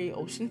predatory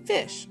ocean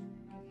fish.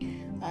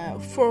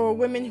 For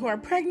women who are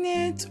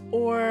pregnant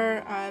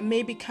or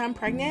may become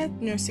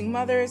pregnant, nursing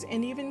mothers,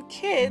 and even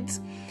kids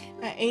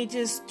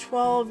ages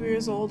 12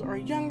 years old or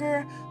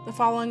younger, the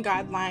following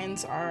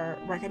guidelines are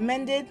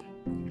recommended.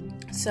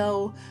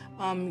 So,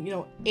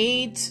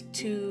 8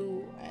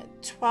 to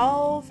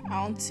 12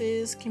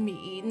 ounces can be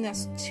eaten.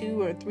 That's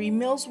 2 or 3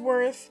 meals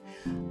worth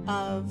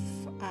of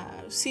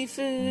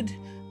seafood.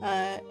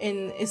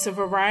 And it's a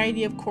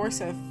variety, of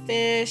course, of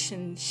fish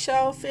and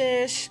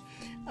shellfish,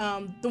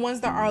 the ones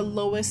that are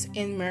lowest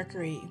in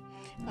mercury.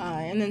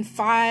 And then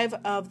 5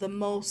 of the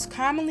most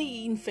commonly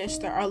eaten fish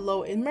that are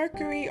low in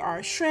mercury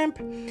are shrimp,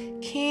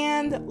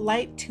 canned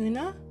light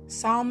tuna,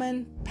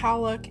 salmon,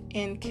 pollock,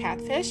 and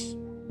catfish.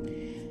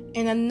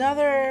 And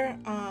another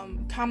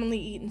commonly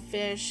eaten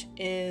fish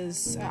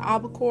is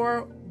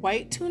albacore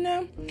white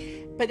tuna,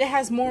 but it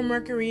has more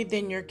mercury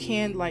than your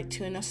canned light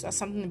tuna, so that's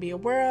something to be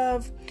aware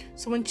of.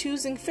 So when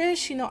choosing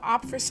fish,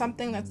 opt for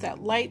something that's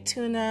that light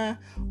tuna,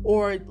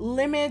 or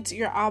limit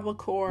your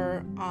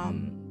albacore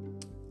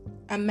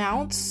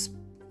amounts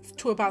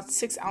to about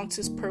 6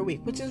 ounces per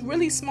week, which is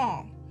really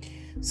small.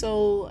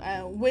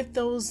 So with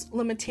those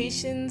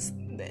limitations,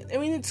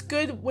 it's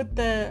good with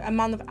the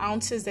amount of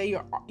ounces that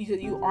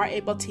you are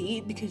able to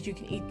eat, because you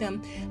can eat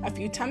them a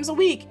few times a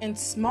week in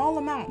small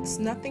amounts.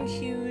 Nothing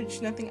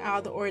huge, nothing out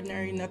of the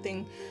ordinary,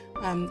 nothing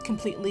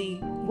completely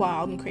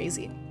wild and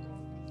crazy.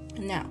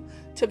 Now,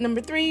 tip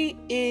number 3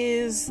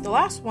 is the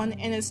last one,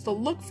 and it's to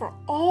look for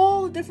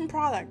all the different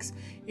products.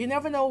 You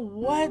never know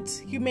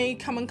what you may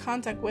come in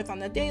contact with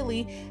on a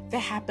daily that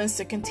happens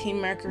to contain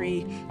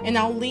mercury. And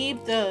I'll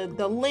leave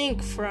the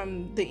link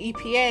from the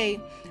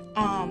EPA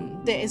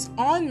that is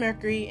on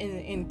mercury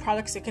in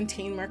products that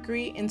contain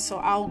mercury. And so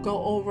I'll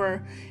go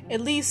over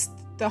at least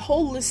the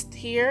whole list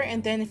here,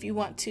 and then if you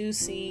want to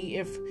see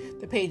if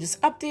the page is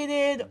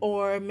updated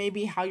or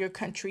maybe how your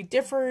country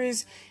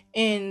differs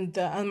in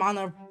the amount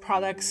of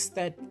products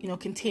that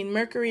contain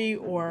mercury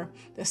or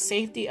the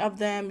safety of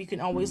them, you can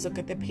always look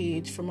at the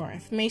page for more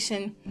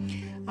information.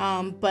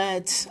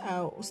 But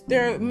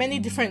there are many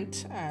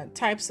different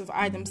types of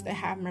items that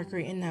have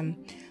mercury in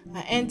them.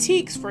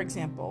 Antiques, for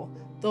example,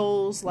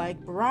 those like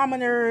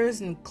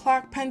barometers and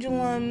clock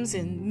pendulums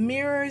and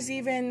mirrors,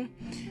 even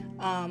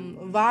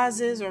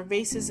vases or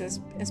vases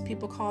as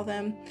people call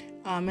them,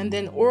 and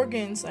then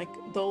organs like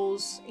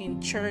those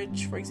in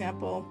church, for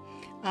example.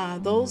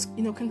 Those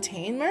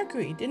contain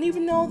mercury. Didn't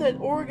even know that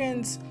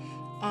organs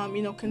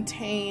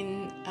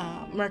contain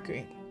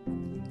mercury.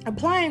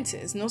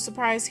 Appliances, no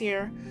surprise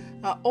here.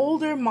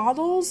 Older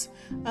models,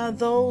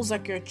 those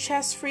like your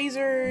chest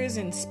freezers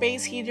and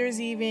space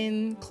heaters,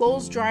 even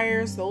clothes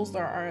dryers, those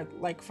that are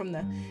like from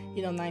the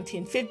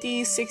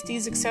 1950s,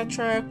 60s,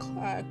 etc.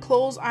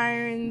 Clothes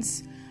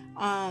irons,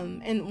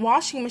 and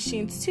washing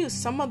machines too.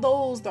 Some of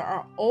those that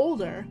are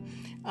older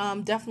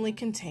definitely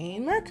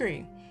contain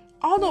mercury.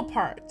 Auto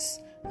parts.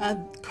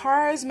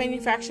 Cars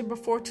manufactured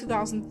before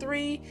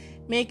 2003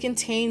 may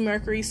contain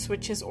mercury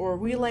switches or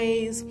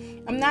relays.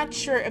 I'm not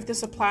sure if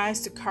this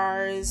applies to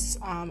cars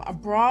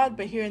abroad,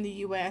 but here in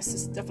the US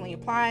this definitely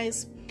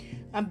applies.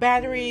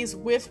 Batteries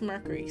with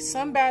mercury.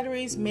 Some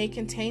batteries may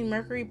contain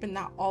mercury, but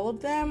not all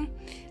of them.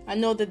 I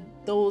know that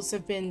those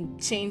have been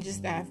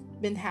changes that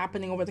have been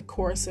happening over the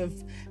course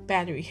of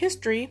battery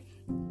history.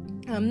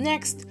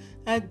 Next,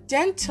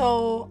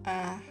 dental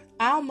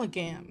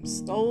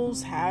amalgams.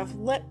 Those have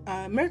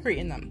mercury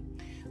in them.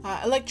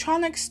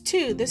 Electronics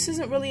too. This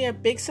isn't really a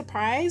big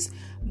surprise,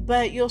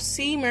 but you'll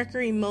see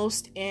mercury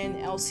most in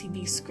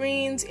LCD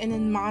screens and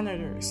in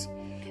monitors.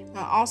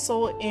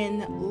 Also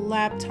in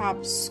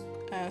laptops,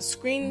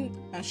 screen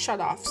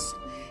shutoffs.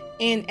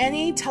 In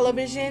any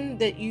television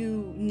that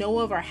you know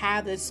of or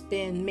have that's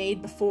been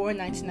made before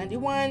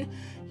 1991,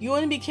 you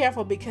want to be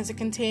careful because it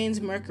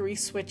contains mercury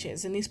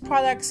switches, and these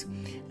products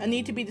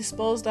need to be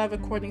disposed of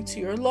according to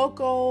your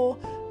local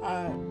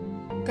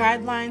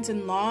guidelines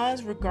and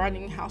laws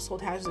regarding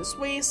household hazardous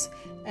waste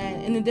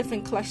and in the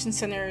different collection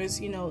centers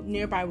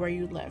nearby where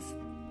you live.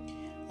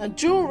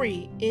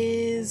 Jewelry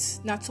is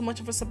not so much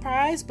of a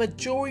surprise, but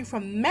jewelry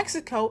from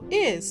Mexico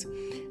is.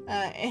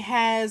 It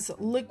has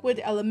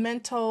liquid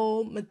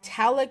elemental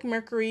metallic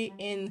mercury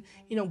in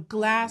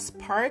glass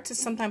parts. It's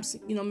sometimes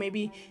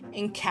maybe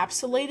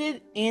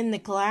encapsulated in the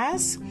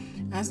glass.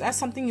 That's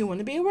something you want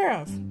to be aware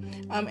of.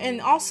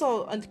 And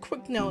also a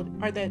quick note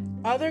are that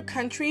other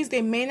countries,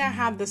 they may not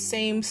have the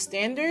same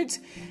standards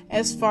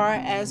as far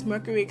as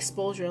mercury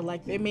exposure.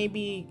 Like they may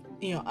be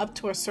up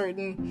to a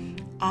certain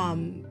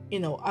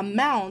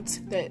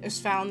amount that is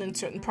found in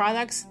certain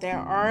products that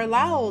are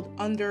allowed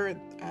under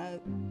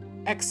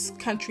X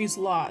country's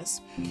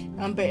laws.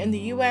 But in the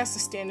US, the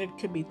standard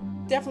could be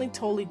definitely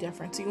totally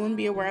different. So you want to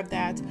be aware of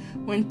that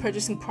when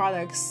purchasing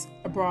products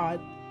abroad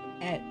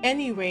at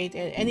any rate,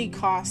 at any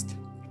cost,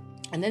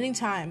 at any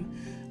time.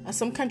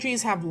 Some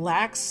countries have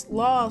lax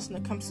laws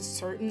when it comes to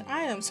certain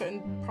items,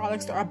 certain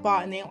products that are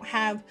bought, and they don't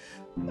have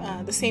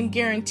the same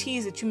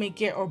guarantees that you may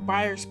get or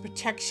buyer's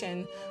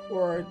protection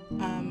or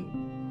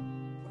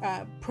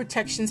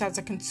protections as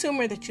a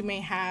consumer that you may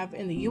have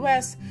in the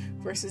US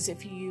versus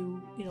if you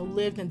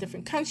lived in a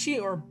different country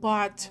or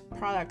bought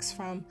products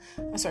from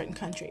a certain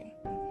country.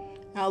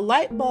 Now,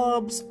 light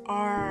bulbs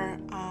are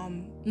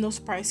no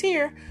surprise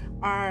here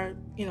are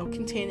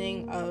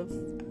contain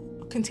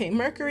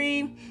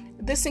mercury.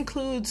 This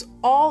includes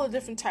all the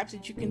different types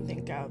that you can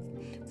think of: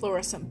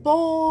 fluorescent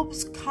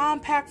bulbs,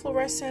 compact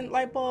fluorescent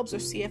light bulbs or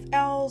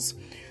CFLs,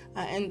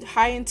 and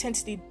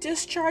high-intensity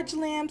discharge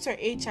lamps or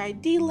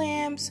HID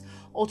lamps,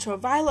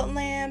 ultraviolet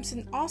lamps,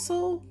 and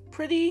also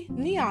pretty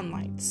neon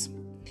lights.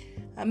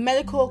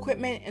 Medical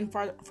equipment and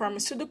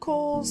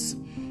pharmaceuticals.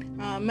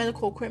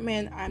 Medical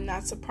equipment, I'm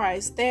not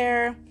surprised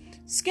there.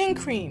 Skin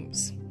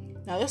creams.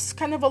 Now, this is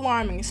kind of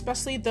alarming,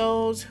 especially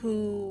those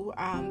who,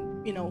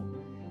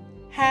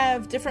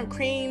 have different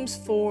creams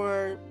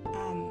for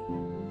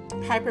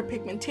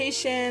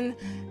hyperpigmentation.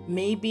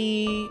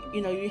 Maybe,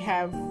 you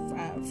have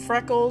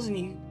freckles and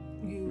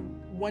you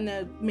want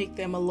to make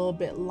them a little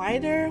bit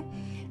lighter.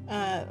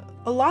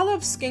 A lot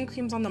of skin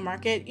creams on the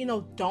market,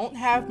 don't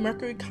have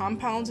mercury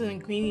compounds and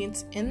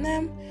ingredients in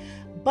them,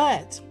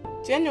 but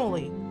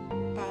generally,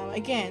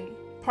 again,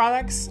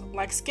 products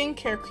like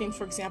skincare creams,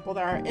 for example,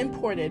 that are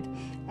imported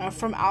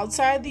from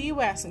outside the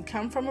US and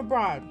come from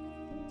abroad,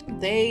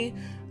 they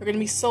are going to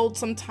be sold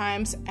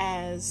sometimes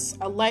as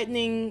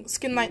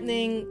skin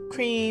lightening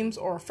creams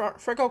or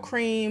freckle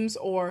creams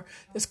or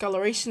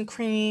discoloration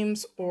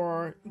creams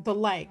or the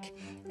like.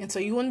 And so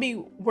you want to be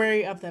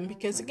wary of them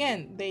because,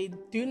 again, they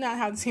do not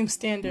have the same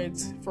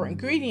standards for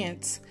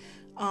ingredients,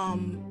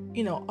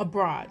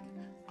 abroad.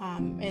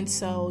 And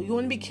so you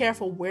want to be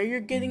careful where you're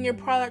getting your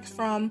products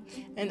from.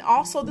 And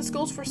also this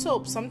goes for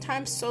soaps.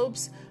 Sometimes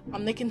soaps,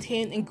 they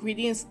contain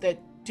ingredients that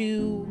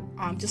do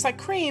just like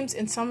creams,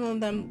 and some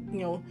of them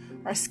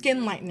are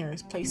skin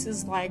lighteners.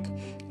 Places like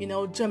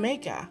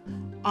Jamaica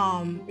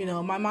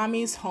My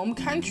mommy's home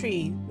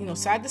country.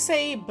 Sad to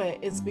say, but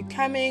it's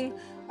becoming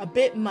a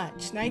bit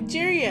much.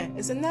 Nigeria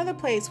is another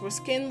place where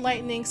skin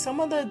lightening, some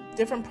of the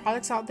different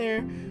products out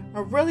there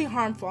are really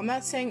harmful. I'm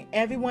not saying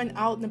everyone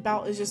out and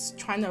about is just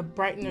trying to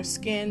brighten their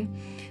skin,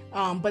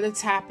 but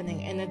it's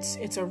happening, and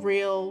it's a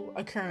real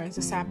occurrence.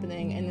 It's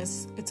happening, and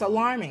it's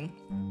alarming,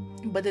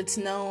 but it's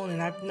known,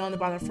 and I've known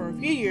about it for a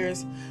few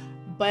years,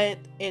 but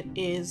it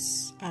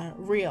is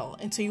real,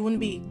 and so you want to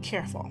be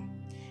careful.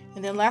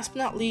 And then last but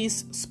not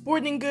least,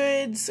 sporting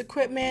goods,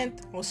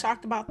 equipment. I was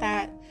shocked about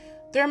that.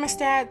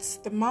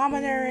 Thermostats,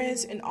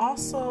 thermometers, and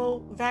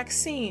also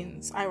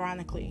vaccines,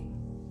 ironically.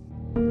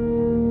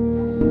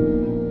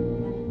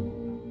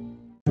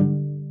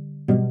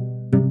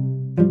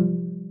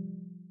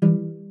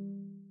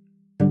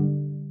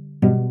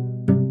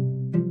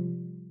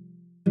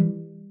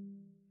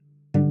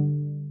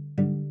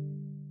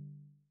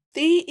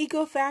 The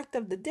eco fact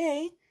of the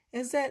day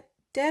is that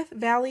Death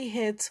Valley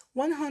hits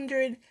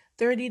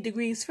 130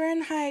 degrees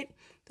Fahrenheit,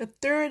 the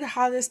third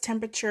hottest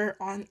temperature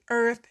on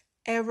Earth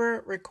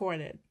ever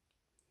recorded.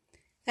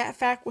 That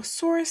fact was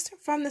sourced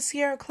from the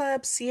Sierra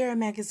Club Sierra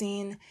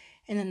magazine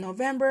in the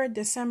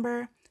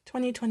November-December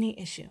 2020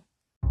 issue.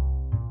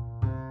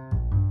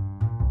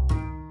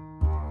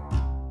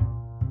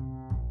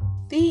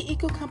 The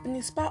Eco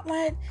Company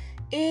Spotlight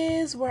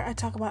is where I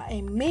talk about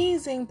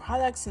amazing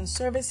products and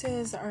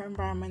services that are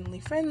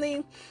environmentally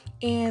friendly,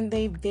 and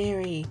they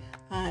vary.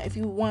 If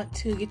you want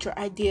to get your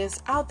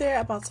ideas out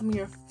there about some of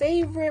your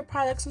favorite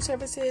products and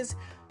services,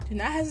 do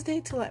not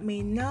hesitate to let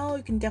me know.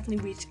 You can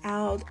definitely reach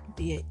out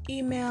via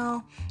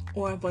email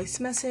or voice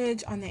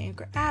message on the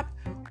Anchor app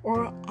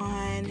or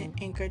on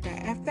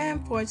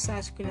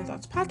anchor.fm/Greener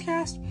Thoughts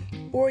Podcast,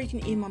 or you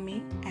can email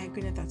me at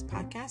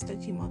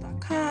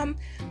greenerthoughtspodcast@gmail.com.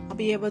 I'll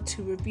be able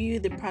to review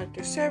the product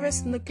or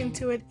service and look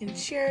into it and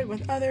share it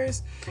with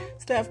others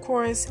so that, of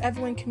course,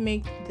 everyone can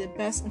make the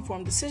best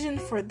informed decision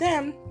for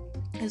them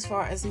as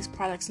far as these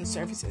products and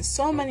services.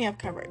 So many I've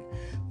covered.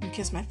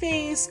 Kiss My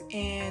Face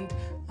and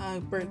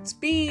Burt's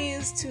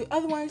Bees, to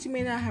other ones you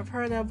may not have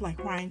heard of,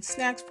 like Ryan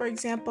Snacks, for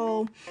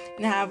example,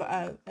 and I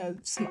have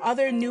some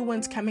other new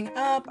ones coming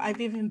up. I've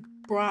even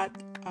brought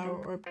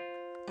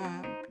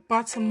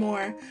some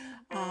more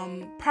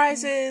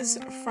prizes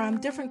from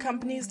different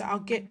companies that I'll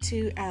get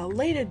to at a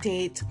later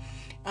date,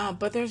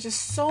 but there's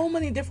just so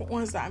many different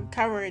ones that I've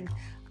covered.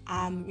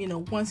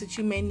 Ones that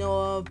you may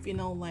know of,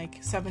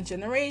 like Seventh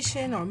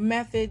Generation or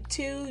Method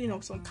 2,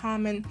 some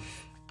common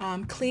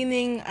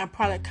cleaning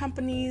product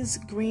companies,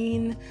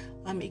 green,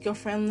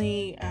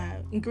 eco-friendly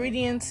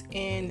ingredients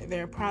in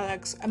their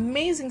products.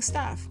 Amazing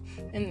stuff.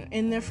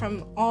 And they're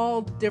from all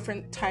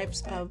different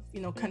types of,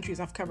 countries.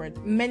 I've covered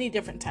many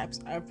different types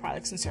of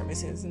products and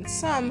services, and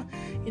some,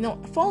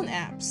 phone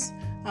apps,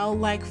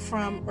 like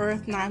from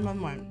Earth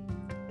 911.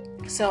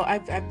 So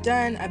I've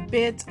done a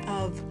bit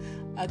of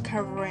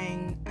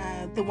covering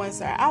the ones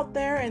that are out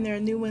there, and there are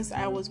new ones that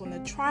I always want to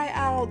try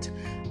out.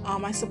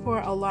 I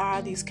support a lot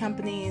of these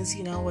companies,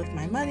 with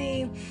my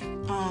money,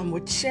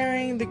 with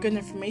sharing the good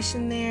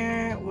information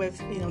there,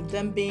 with,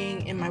 them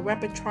being in my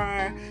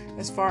repertoire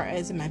as far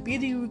as in my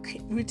beauty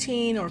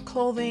routine or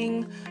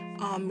clothing.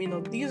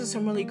 These are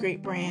some really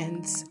great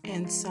brands.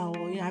 And so,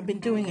 I've been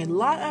doing a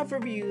lot of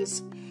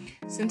reviews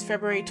since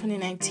February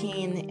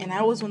 2019, and I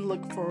always want to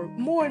look for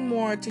more and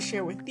more to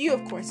share with you.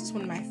 Of course, it's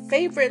one of my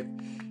favorite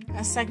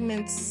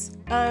segments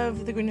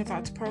of the Greener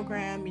Thoughts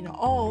program.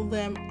 All of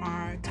them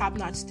are top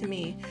notch to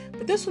me,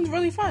 but this one's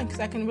really fun because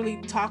I can really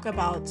talk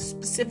about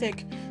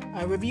specific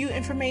review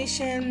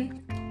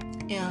information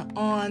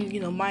on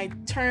my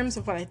terms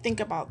of what I think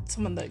about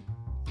some of the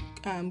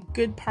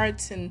good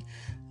parts and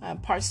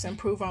parts to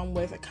improve on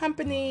with a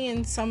company,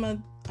 and some of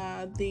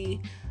the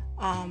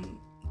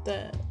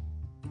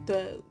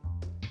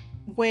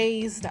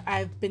ways that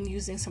I've been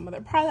using some of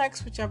their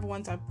products, whichever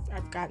ones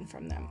I've gotten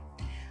from them.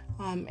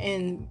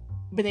 And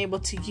been able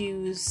to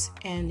use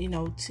and,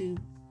 to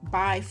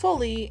buy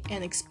fully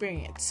and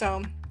experience.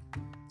 So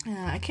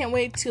I can't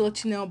wait to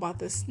let you know about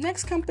this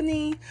next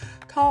company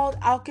called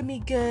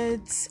Alchemy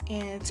Goods,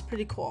 and it's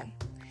pretty cool.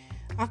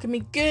 Alchemy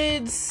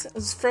Goods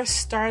was first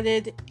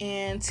started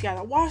in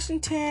Seattle,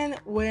 Washington,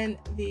 when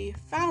the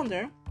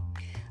founder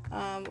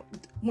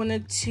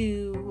wanted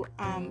to,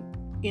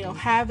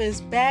 have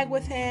his bag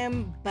with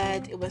him,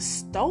 but it was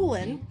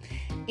stolen.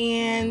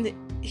 And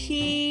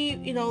he,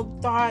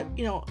 thought,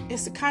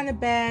 it's the kind of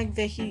bag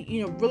that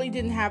he, really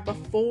didn't have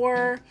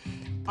before,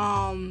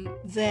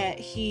 that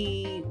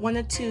he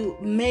wanted to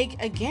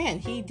make again.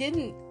 He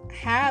didn't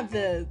have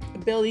the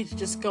ability to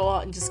just go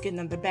out and just get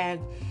another bag,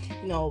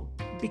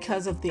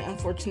 because of the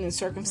unfortunate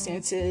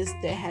circumstances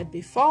that had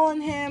befallen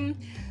him.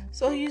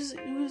 So he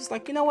was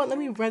like, let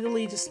me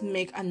readily just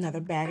make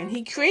another bag. And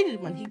he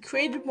created one. He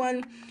created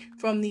one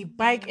from the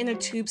bike inner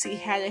tubes he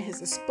had at his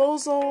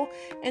disposal.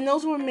 And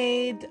those were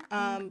made,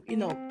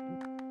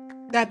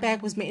 that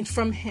bag was made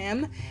from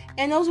him.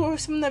 And those were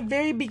some of the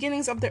very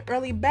beginnings of the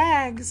early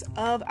bags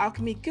of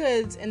Alchemy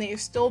Goods. And they are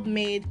still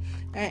made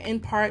in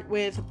part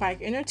with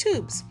bike inner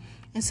tubes.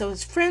 And so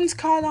his friends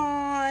caught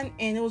on,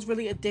 and it was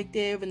really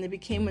addictive, and it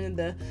became one of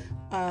the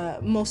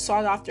most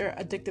sought after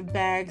addictive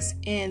bags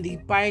in the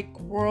bike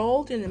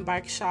world and in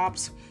bike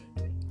shops.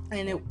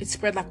 And it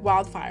spread like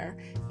wildfire.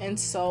 And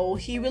so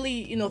he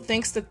really,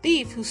 thanks the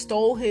thief who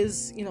stole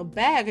his,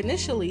 bag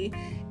initially.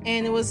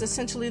 And it was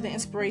essentially the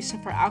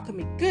inspiration for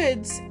Alchemy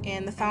Goods.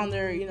 And the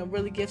founder,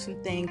 really gives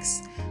him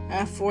thanks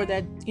for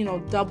that,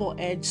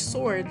 double-edged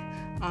sword,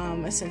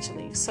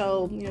 essentially.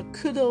 So,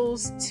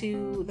 kudos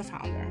to the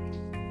founder.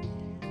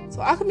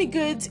 So Alchemy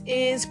Goods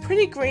is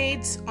pretty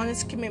great on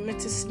its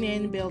commitment to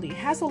sustainability. It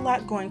has a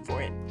lot going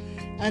for it.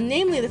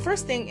 Namely, the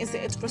first thing is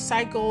that it's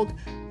recycled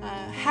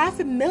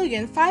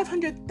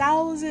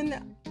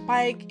 500,000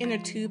 bike inner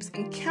tubes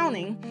and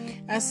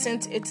counting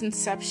since its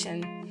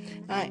inception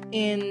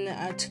in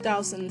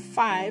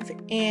 2005.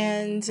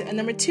 And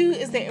number two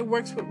is that it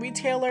works with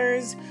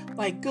retailers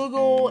like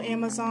Google,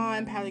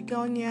 Amazon,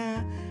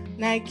 Patagonia,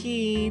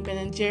 Nike,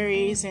 Ben &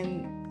 Jerry's,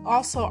 and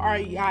also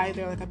REI.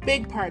 They're like a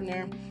big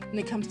partner when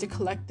it comes to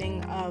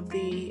collecting of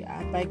the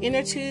bike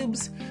inner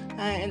tubes,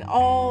 and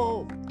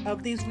all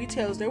of these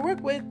retailers they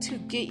work with to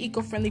get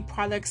eco-friendly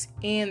products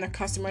in their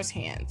customers'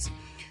 hands.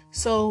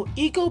 So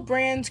Eco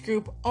Brands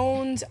Group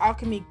owns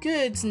Alchemy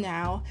Goods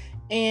now,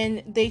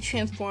 and they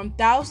transform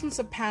thousands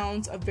of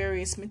pounds of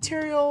various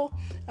material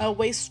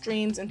waste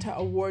streams into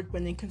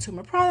award-winning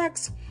consumer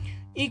products.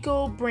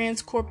 Eco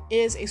Brands Corp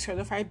is a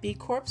certified B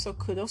Corp, so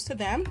kudos to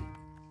them.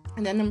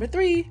 And then number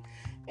three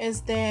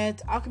is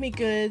that Alchemy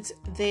Goods,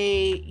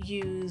 they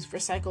use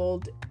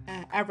recycled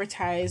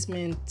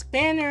advertisement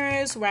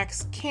banners,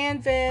 wax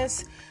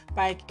canvas,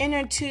 bike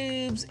inner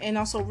tubes, and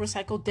also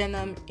recycled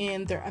denim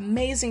in their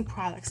amazing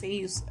products. They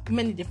use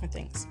many different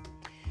things.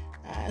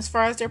 As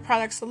far as their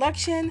product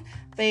selection,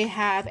 they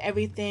have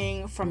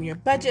everything from your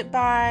budget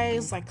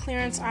buys, like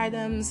clearance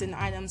items and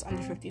items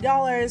under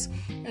 $50,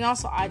 and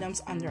also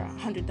items under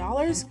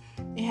 $100.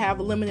 They have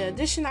limited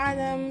edition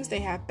items. They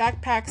have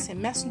backpacks and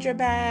messenger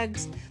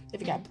bags.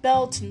 They've got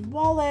belts and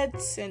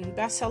wallets and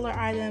bestseller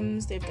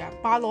items. They've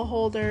got bottle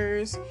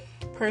holders,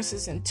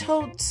 purses and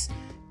totes,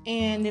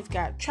 and they've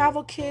got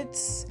travel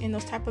kits in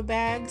those type of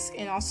bags,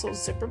 and also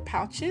zipper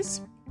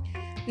pouches.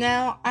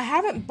 Now, I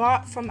haven't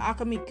bought from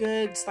Alchemy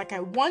Goods like I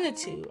wanted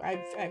to.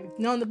 I've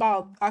known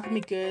about Alchemy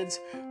Goods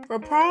for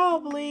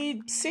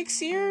probably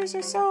 6 years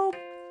or so.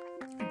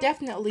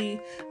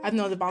 Definitely, I've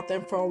known about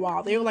them for a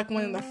while. They were like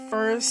one of the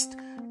first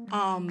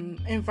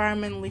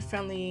environmentally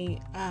friendly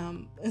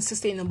and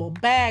sustainable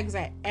bags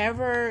I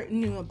ever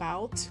knew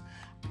about.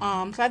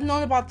 So I've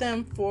known about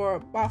them for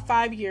about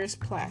 5 years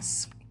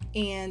plus.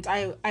 And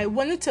I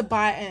wanted to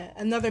buy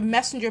another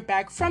messenger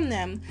bag from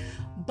them,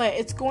 but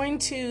it's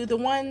the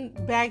one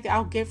bag that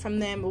I'll get from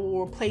them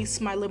will replace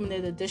my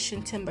limited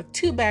edition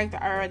Timbuktu bag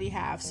that I already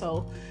have.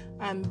 So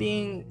I'm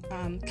being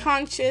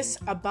conscious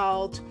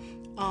about,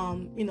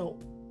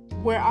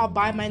 where I'll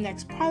buy my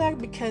next product,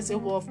 because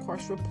it will of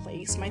course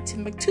replace my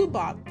Timbuktu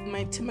bag.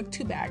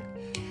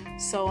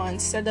 So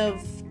instead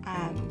of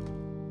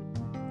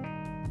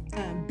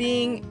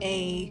being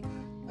a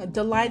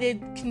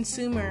delighted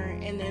consumer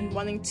and then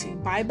wanting to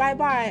buy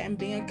and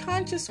being a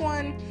conscious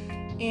one,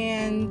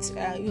 and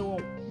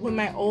when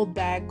my old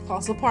bag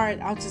falls apart,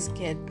 I'll just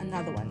get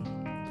another one.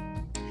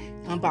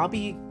 But I'll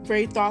be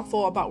very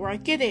thoughtful about where I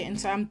get it, and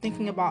so I'm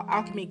thinking about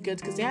Alchemy Goods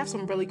because they have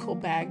some really cool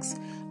bags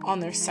on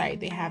their site.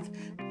 They have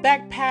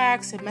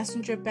backpacks and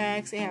messenger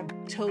bags. They have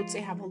totes.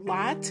 They have a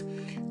lot.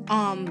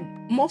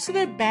 Most of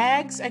their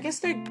bags, I guess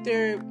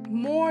they're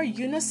more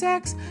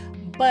unisex,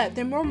 but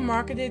they're more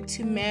marketed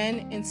to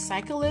men and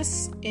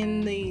cyclists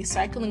in the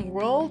cycling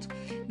world.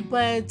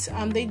 But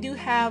they do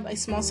have a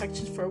small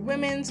section for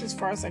women's, as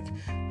far as like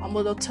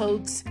little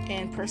totes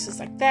and purses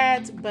like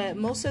that. But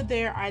most of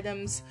their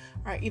items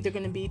are either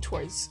going to be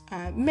towards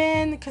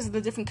men because of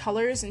the different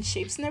colors and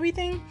shapes and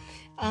everything.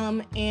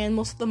 And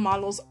most of the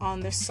models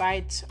on their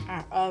site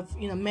are of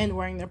men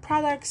wearing their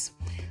products.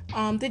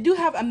 They do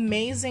have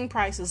amazing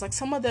prices, like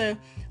some of the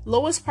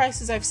lowest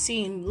prices I've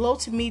seen, low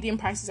to medium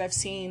prices I've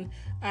seen,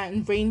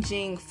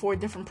 ranging for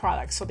different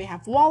products. So they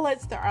have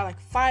wallets that are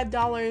like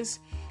 $5.10.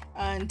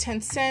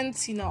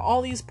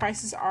 All these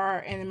prices are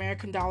in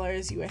American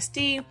dollars,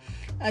 USD,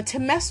 to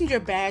messenger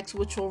bags,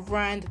 which will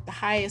run the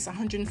highest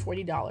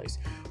 $140,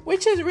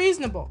 which is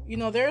reasonable.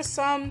 There are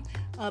some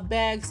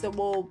bags that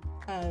will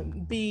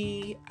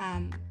be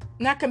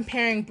not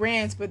comparing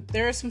brands, but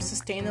there are some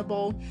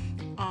sustainable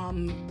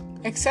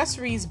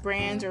accessories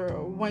brands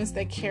or ones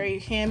that carry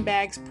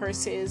handbags,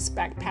 purses,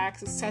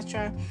 backpacks,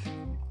 etc.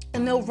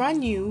 And they'll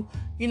run you,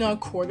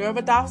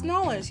 $250,000,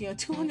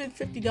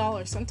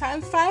 $250,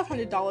 sometimes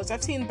 $500.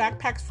 I've seen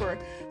backpacks for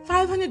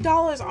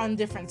 $500 on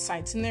different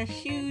sites, and they're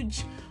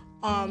huge.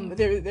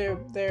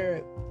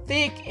 They're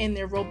thick and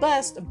they're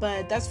robust,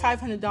 but that's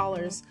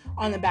 $500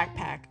 on a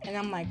backpack, and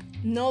I'm like,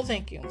 no,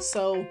 thank you.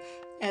 So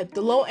At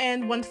the low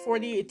end,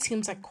 $140, it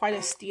seems like quite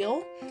a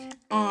steal.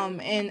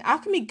 And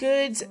Alchemy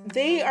Goods,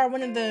 they are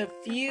one of the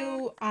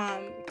few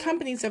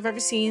companies I've ever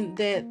seen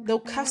that they'll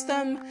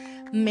custom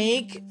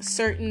make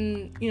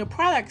certain,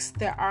 products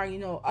that are,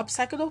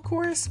 upcycled, of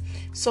course.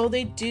 So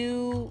they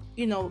do,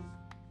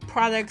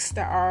 products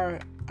that are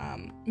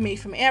made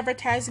from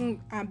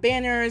advertising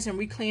banners and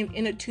reclaimed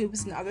inner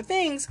tubes and other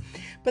things,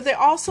 but they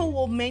also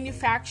will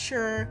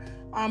manufacture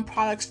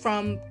products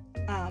from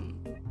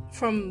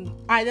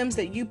items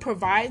that you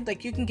provide.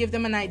 Like, you can give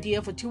them an idea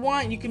of what you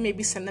want. You can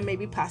maybe send them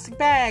maybe plastic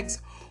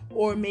bags,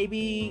 or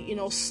maybe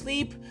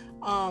sleep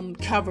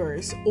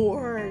covers,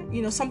 or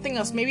something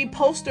else, maybe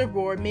poster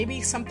board, maybe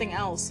something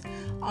else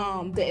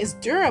that is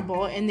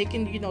durable, and they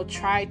can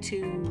try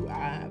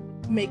to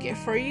make it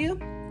for you,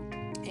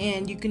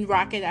 and you can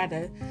rock it at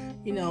a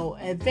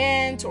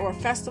event or a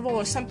festival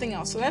or something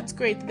else. So that's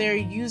great. They're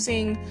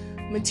using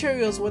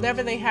materials,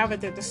 whatever they have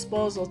at their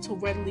disposal, to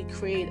readily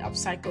create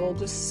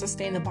upcycled,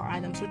 sustainable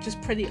items, which is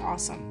pretty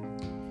awesome.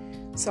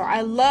 So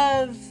I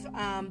love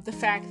the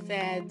fact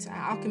that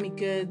Alchemy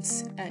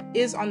Goods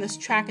is on this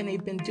track, and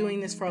they've been doing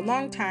this for a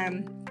long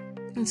time.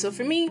 And so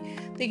for me,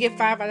 they get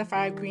 5 out of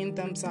 5 green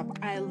thumbs up.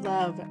 I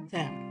love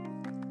them.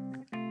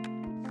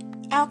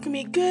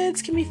 Alchemy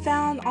Goods can be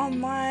found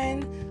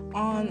online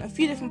on a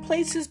few different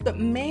places, but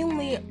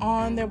mainly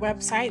on their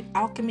website,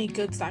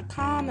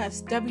 alchemygoods.com.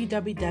 That's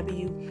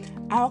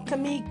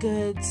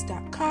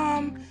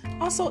www.alchemygoods.com.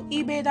 Also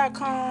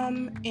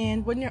ebay.com.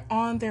 And when you're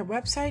on their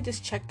website,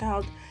 just check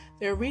out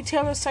their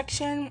retailer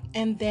section,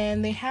 and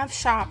then they have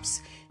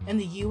shops in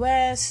the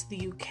US,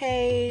 the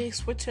UK,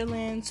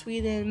 Switzerland,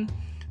 Sweden,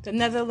 the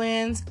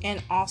Netherlands,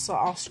 and also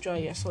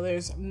Australia. So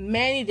there's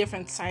many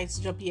different sites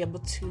that you'll be able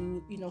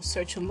to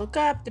search and look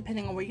up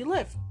depending on where you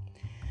live.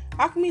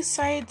 Alchemy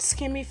sites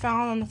can be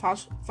found on the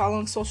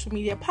following social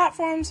media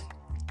platforms: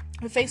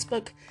 on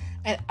Facebook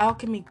at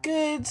Alchemy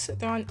Goods.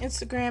 They're on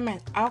Instagram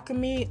at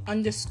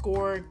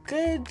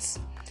alchemy_goods.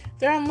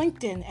 They're on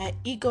LinkedIn at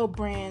Ego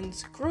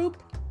Brands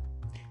Group.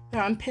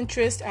 They're on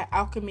Pinterest at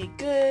Alchemy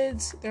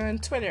Goods. They're on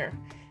Twitter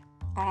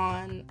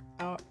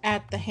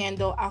at the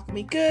handle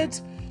Alchemy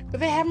Goods. But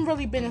they haven't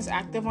really been as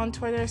active on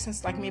Twitter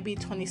since maybe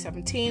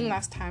 2017,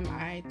 last time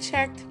I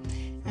checked.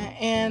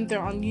 And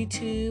they're on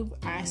YouTube.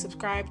 I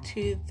subscribe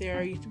to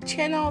their YouTube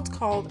channel. It's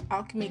called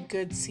Alchemy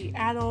Goods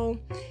Seattle,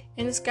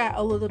 and it's got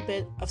a little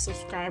bit of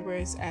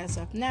subscribers as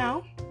of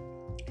now.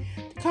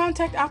 To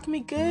contact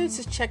Alchemy Goods,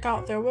 just check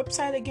out their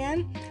website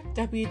again,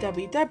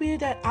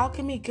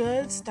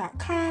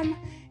 www.alchemygoods.com,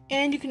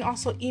 and you can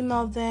also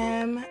email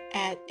them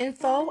at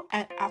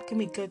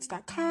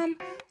info@alchemygoods.com,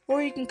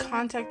 or you can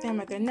contact them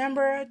at their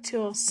number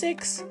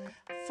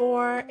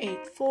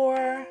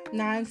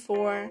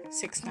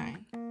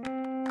 206-484-9469.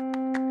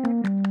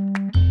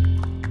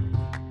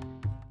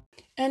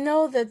 I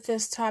know that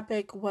this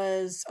topic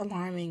was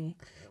alarming,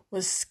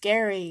 was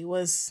scary,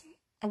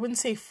 I wouldn't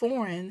say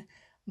foreign,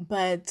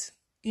 but,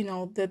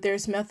 that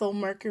there's methyl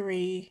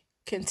mercury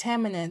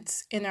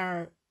contaminants in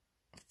our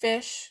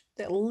fish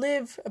that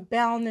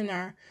abound in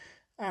our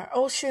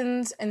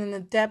oceans and in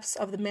the depths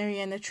of the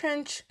Mariana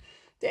Trench.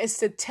 That it's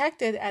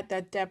detected at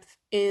that depth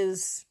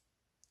it's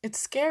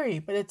scary,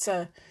 but it's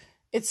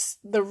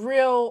the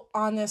real,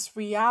 honest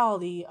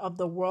reality of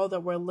the world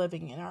that we're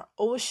living in. Our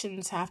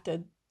oceans have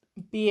to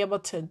be able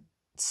to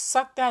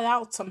suck that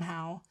out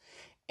somehow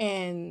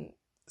and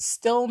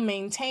still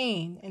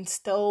maintain and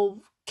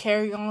still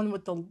carry on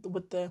with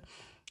the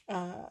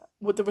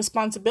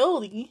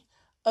responsibility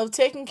of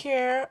taking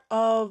care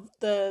of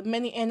the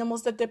many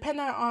animals that depend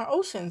on our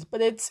oceans.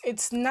 But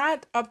it's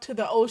not up to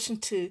the ocean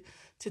to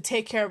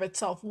take care of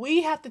itself.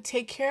 We have to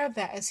take care of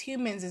that as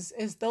humans,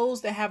 as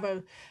those that have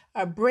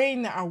a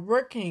brain that are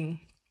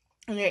working,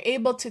 and they're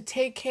able to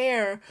take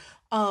care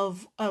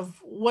of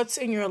what's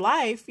in your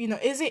life.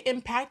 Is it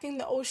impacting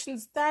the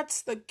oceans?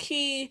 That's the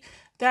key.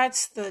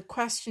 That's the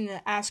question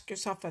to ask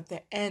yourself at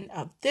the end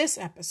of this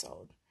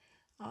episode.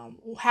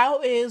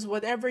 How is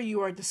whatever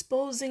you are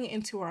disposing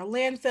into our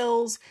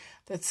landfills,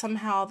 that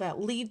somehow that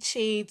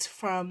leachates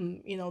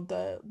from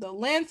the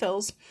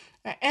landfills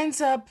ends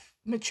up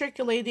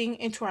matriculating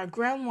into our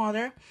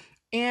groundwater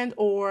and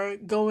or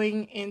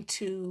going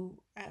into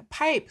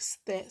pipes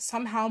that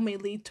somehow may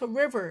lead to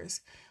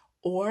rivers,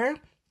 or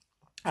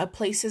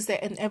places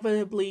that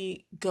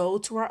inevitably go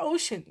to our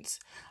oceans.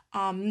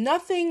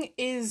 Nothing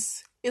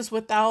is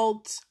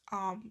without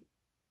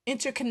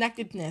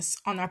interconnectedness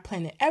on our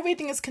planet.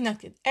 Everything is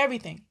connected.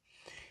 Everything.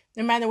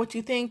 No matter what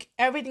you think,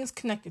 everything's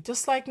connected.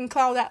 Just like in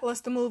Cloud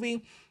Atlas, the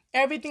movie,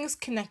 everything's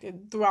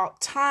connected throughout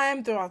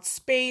time, throughout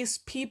space,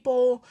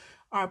 people,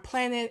 our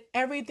planet.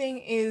 Everything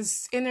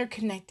is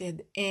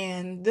interconnected.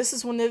 And this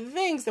is one of the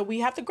things that we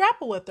have to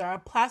grapple with. Our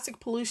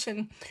plastic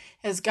pollution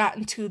has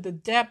gotten to the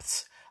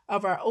depths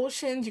of our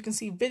oceans. You can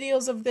see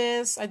videos of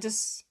this.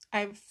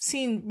 I've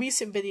seen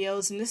recent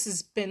videos, and this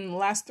has been the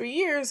last 3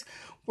 years,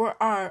 where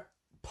our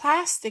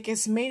plastic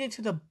has made it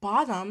to the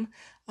bottom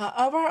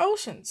of our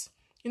oceans.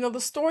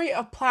 The story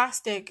of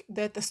plastic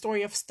that the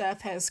story of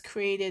Steph has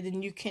created,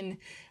 and you can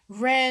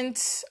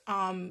rent,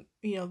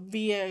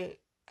 via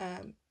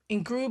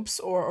in groups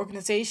or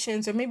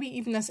organizations, or maybe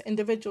even as an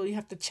individual, you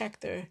have to check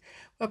their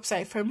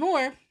website for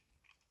more.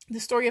 The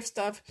Story of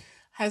Stuff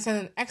has done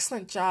an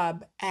excellent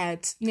job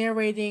at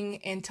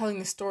narrating and telling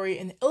the story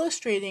and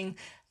illustrating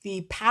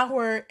the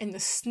power and the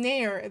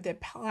snare that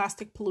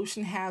plastic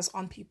pollution has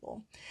on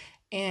people.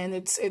 And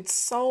it's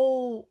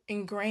so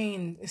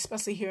ingrained,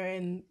 especially here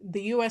in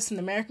the U.S. and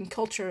American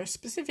culture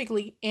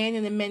specifically, and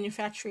in the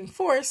manufacturing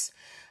force.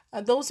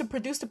 Those that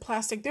produce the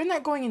plastic, they're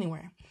not going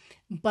anywhere.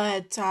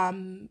 But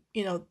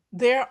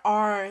there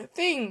are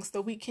things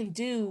that we can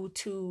do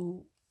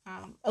to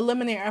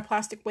eliminate our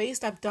plastic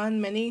waste. I've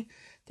done many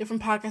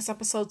different podcast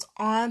episodes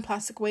on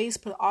plastic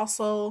waste, but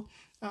also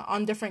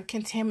on different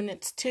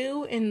contaminants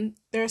too. And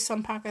there are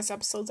some podcast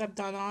episodes I've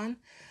done on.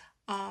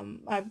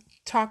 I've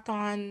talked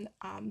on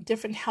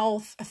different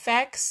health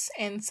effects,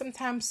 and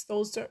sometimes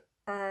those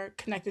are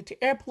connected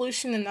to air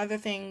pollution and other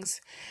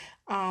things.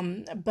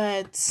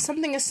 But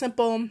something as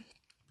simple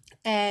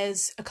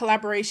as a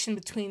collaboration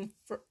between,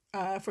 for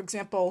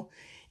example,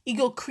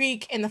 Eagle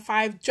Creek and the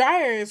Five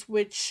Gyres,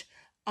 which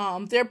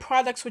their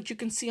products, which you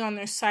can see on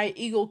their site,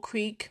 Eagle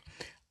Creek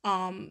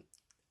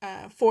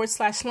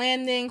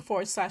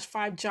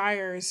 /landing/5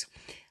 gyres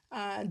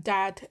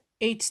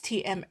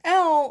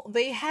 .html.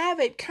 They have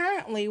it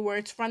currently where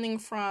it's running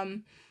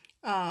from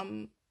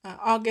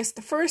August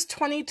the 1st,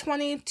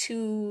 2020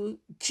 to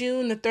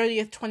June the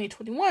 30th,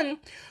 2021,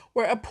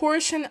 where a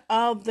portion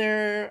of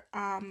their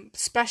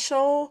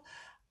special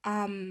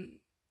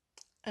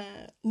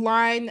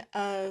line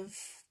of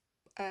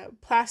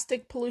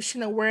plastic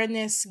pollution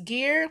awareness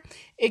gear,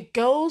 it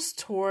goes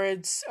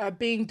towards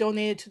being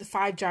donated to the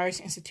Five Gyres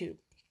Institute.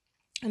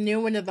 And they're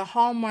one of the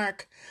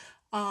hallmark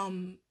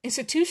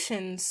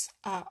institutions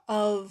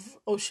of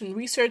ocean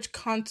research,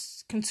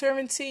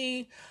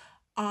 conservancy,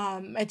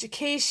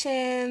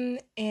 education,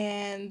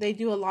 and they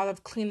do a lot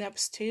of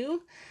cleanups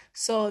too.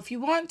 So if you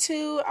want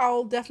to,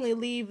 I'll definitely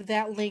leave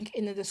that link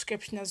in the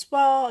description as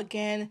well.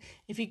 Again,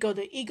 if you go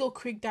to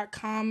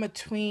eaglecreek.com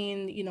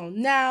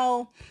between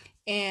now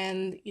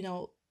and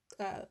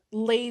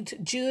late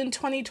June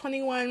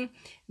 2021,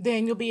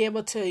 then you'll be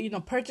able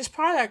to purchase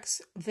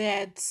products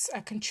that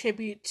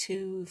contribute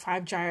to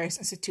Five Gyres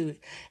Institute.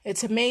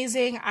 It's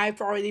amazing.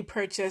 I've already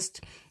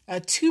purchased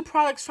 2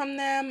 products from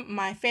them,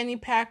 my fanny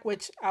pack,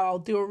 which I'll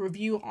do a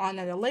review on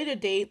at a later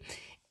date,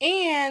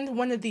 and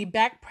one of the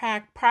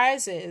backpack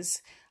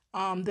prizes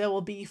that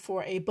will be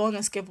for a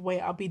bonus giveaway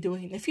I'll be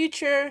doing in the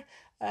future.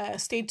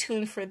 Stay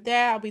tuned for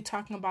that. I'll be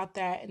talking about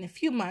that in a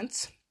few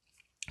months.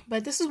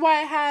 But this is why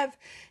I have,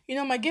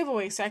 my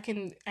giveaway, so I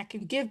can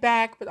give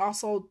back, but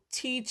also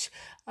teach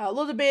a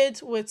little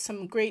bit with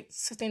some great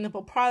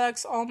sustainable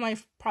products. All my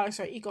products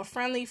are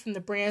eco-friendly from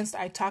the brands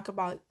that I talk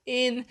about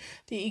in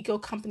the Eco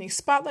Company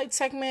Spotlight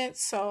segment.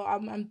 So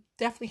I'm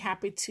definitely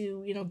happy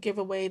to, give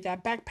away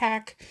that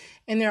backpack.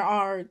 And there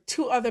are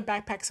 2 other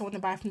backpacks I want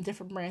to buy from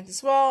different brands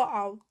as well.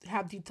 I'll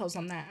have details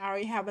on that. I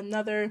already have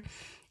another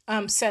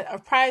set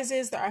of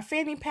prizes. There are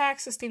fanny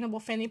packs, sustainable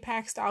fanny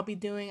packs that I'll be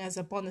doing as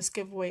a bonus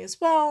giveaway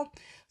as well.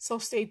 So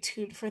stay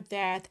tuned for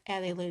that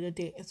at a later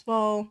date as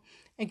well.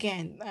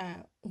 Again,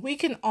 we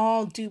can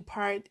all do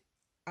part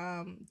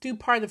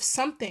of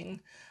something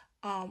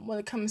when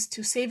it comes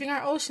to saving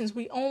our oceans.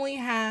 We only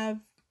have,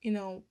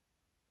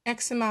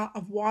 X amount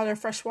of water,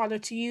 fresh water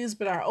to use,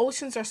 but our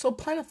oceans are so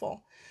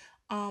plentiful.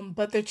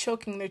 But they're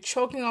choking. They're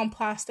choking on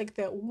plastic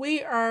that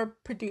we are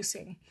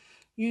producing.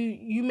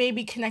 You may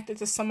be connected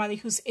to somebody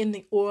who's in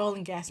the oil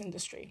and gas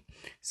industry,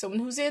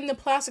 someone who's in the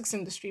plastics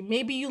industry.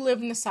 Maybe you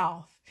live in the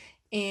South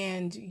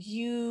and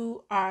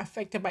you are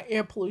affected by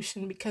air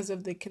pollution because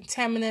of the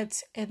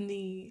contaminants and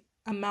the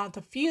amount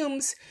of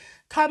fumes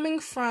coming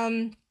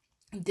from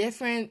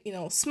different,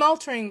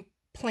 smeltering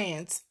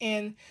plants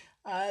and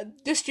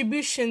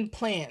distribution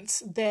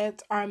plants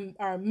that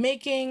are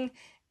making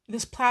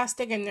this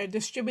plastic, and they're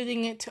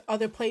distributing it to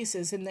other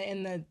places. And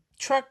the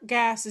truck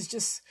gas is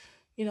just,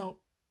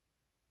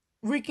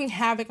 wreaking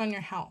havoc on your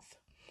health.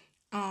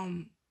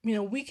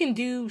 We can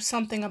do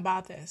something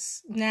about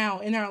this now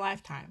in our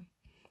lifetime.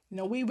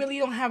 We really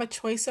don't have a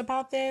choice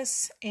about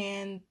this,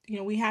 and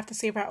we have to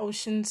save our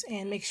oceans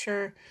and make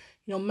sure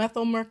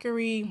methyl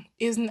mercury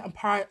isn't a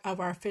part of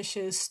our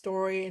fish's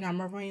story and our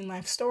marine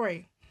life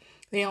story.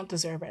 They don't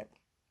deserve it.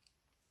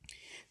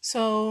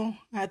 So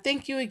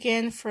thank you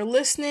again for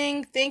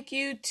listening. Thank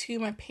you to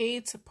my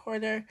paid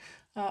supporter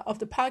of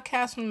the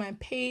podcast, one of my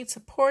paid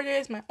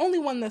supporters, my only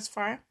one thus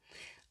far.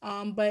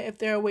 But if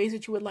there are ways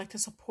that you would like to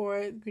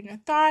support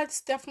Greener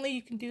Thoughts, definitely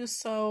you can do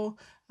so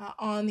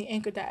on the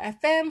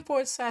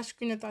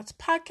anchor.fm/Greener Thoughts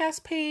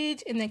podcast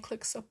page, and then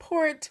click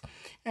support.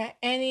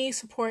 Any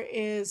support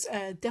is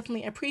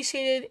definitely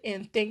appreciated,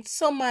 and thanks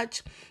so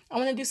much. I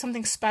want to do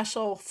something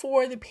special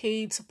for the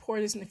paid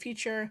supporters in the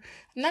future.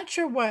 I'm not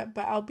sure what,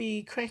 but I'll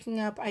be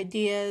cranking up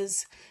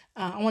ideas.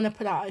 I want to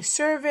put out a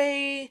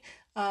survey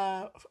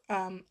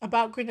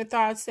about Greener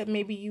Thoughts that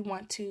maybe you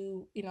want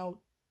to,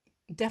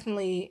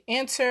 definitely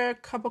answer a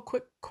couple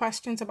quick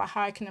questions about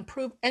how I can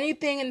improve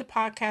anything in the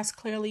podcast.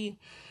 Clearly,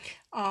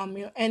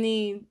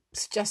 Any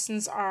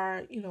suggestions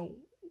are,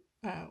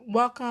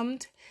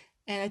 welcomed.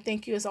 And I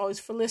thank you as always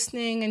for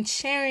listening and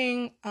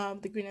sharing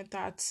the Greener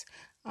Thoughts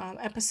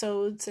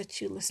episodes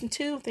that you listen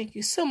to. Thank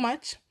you so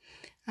much.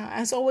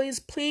 As always,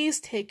 please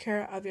take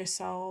care of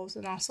yourselves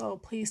and also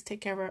please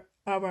take care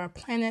of our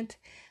planet.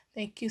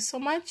 Thank you so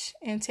much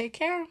and take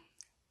care.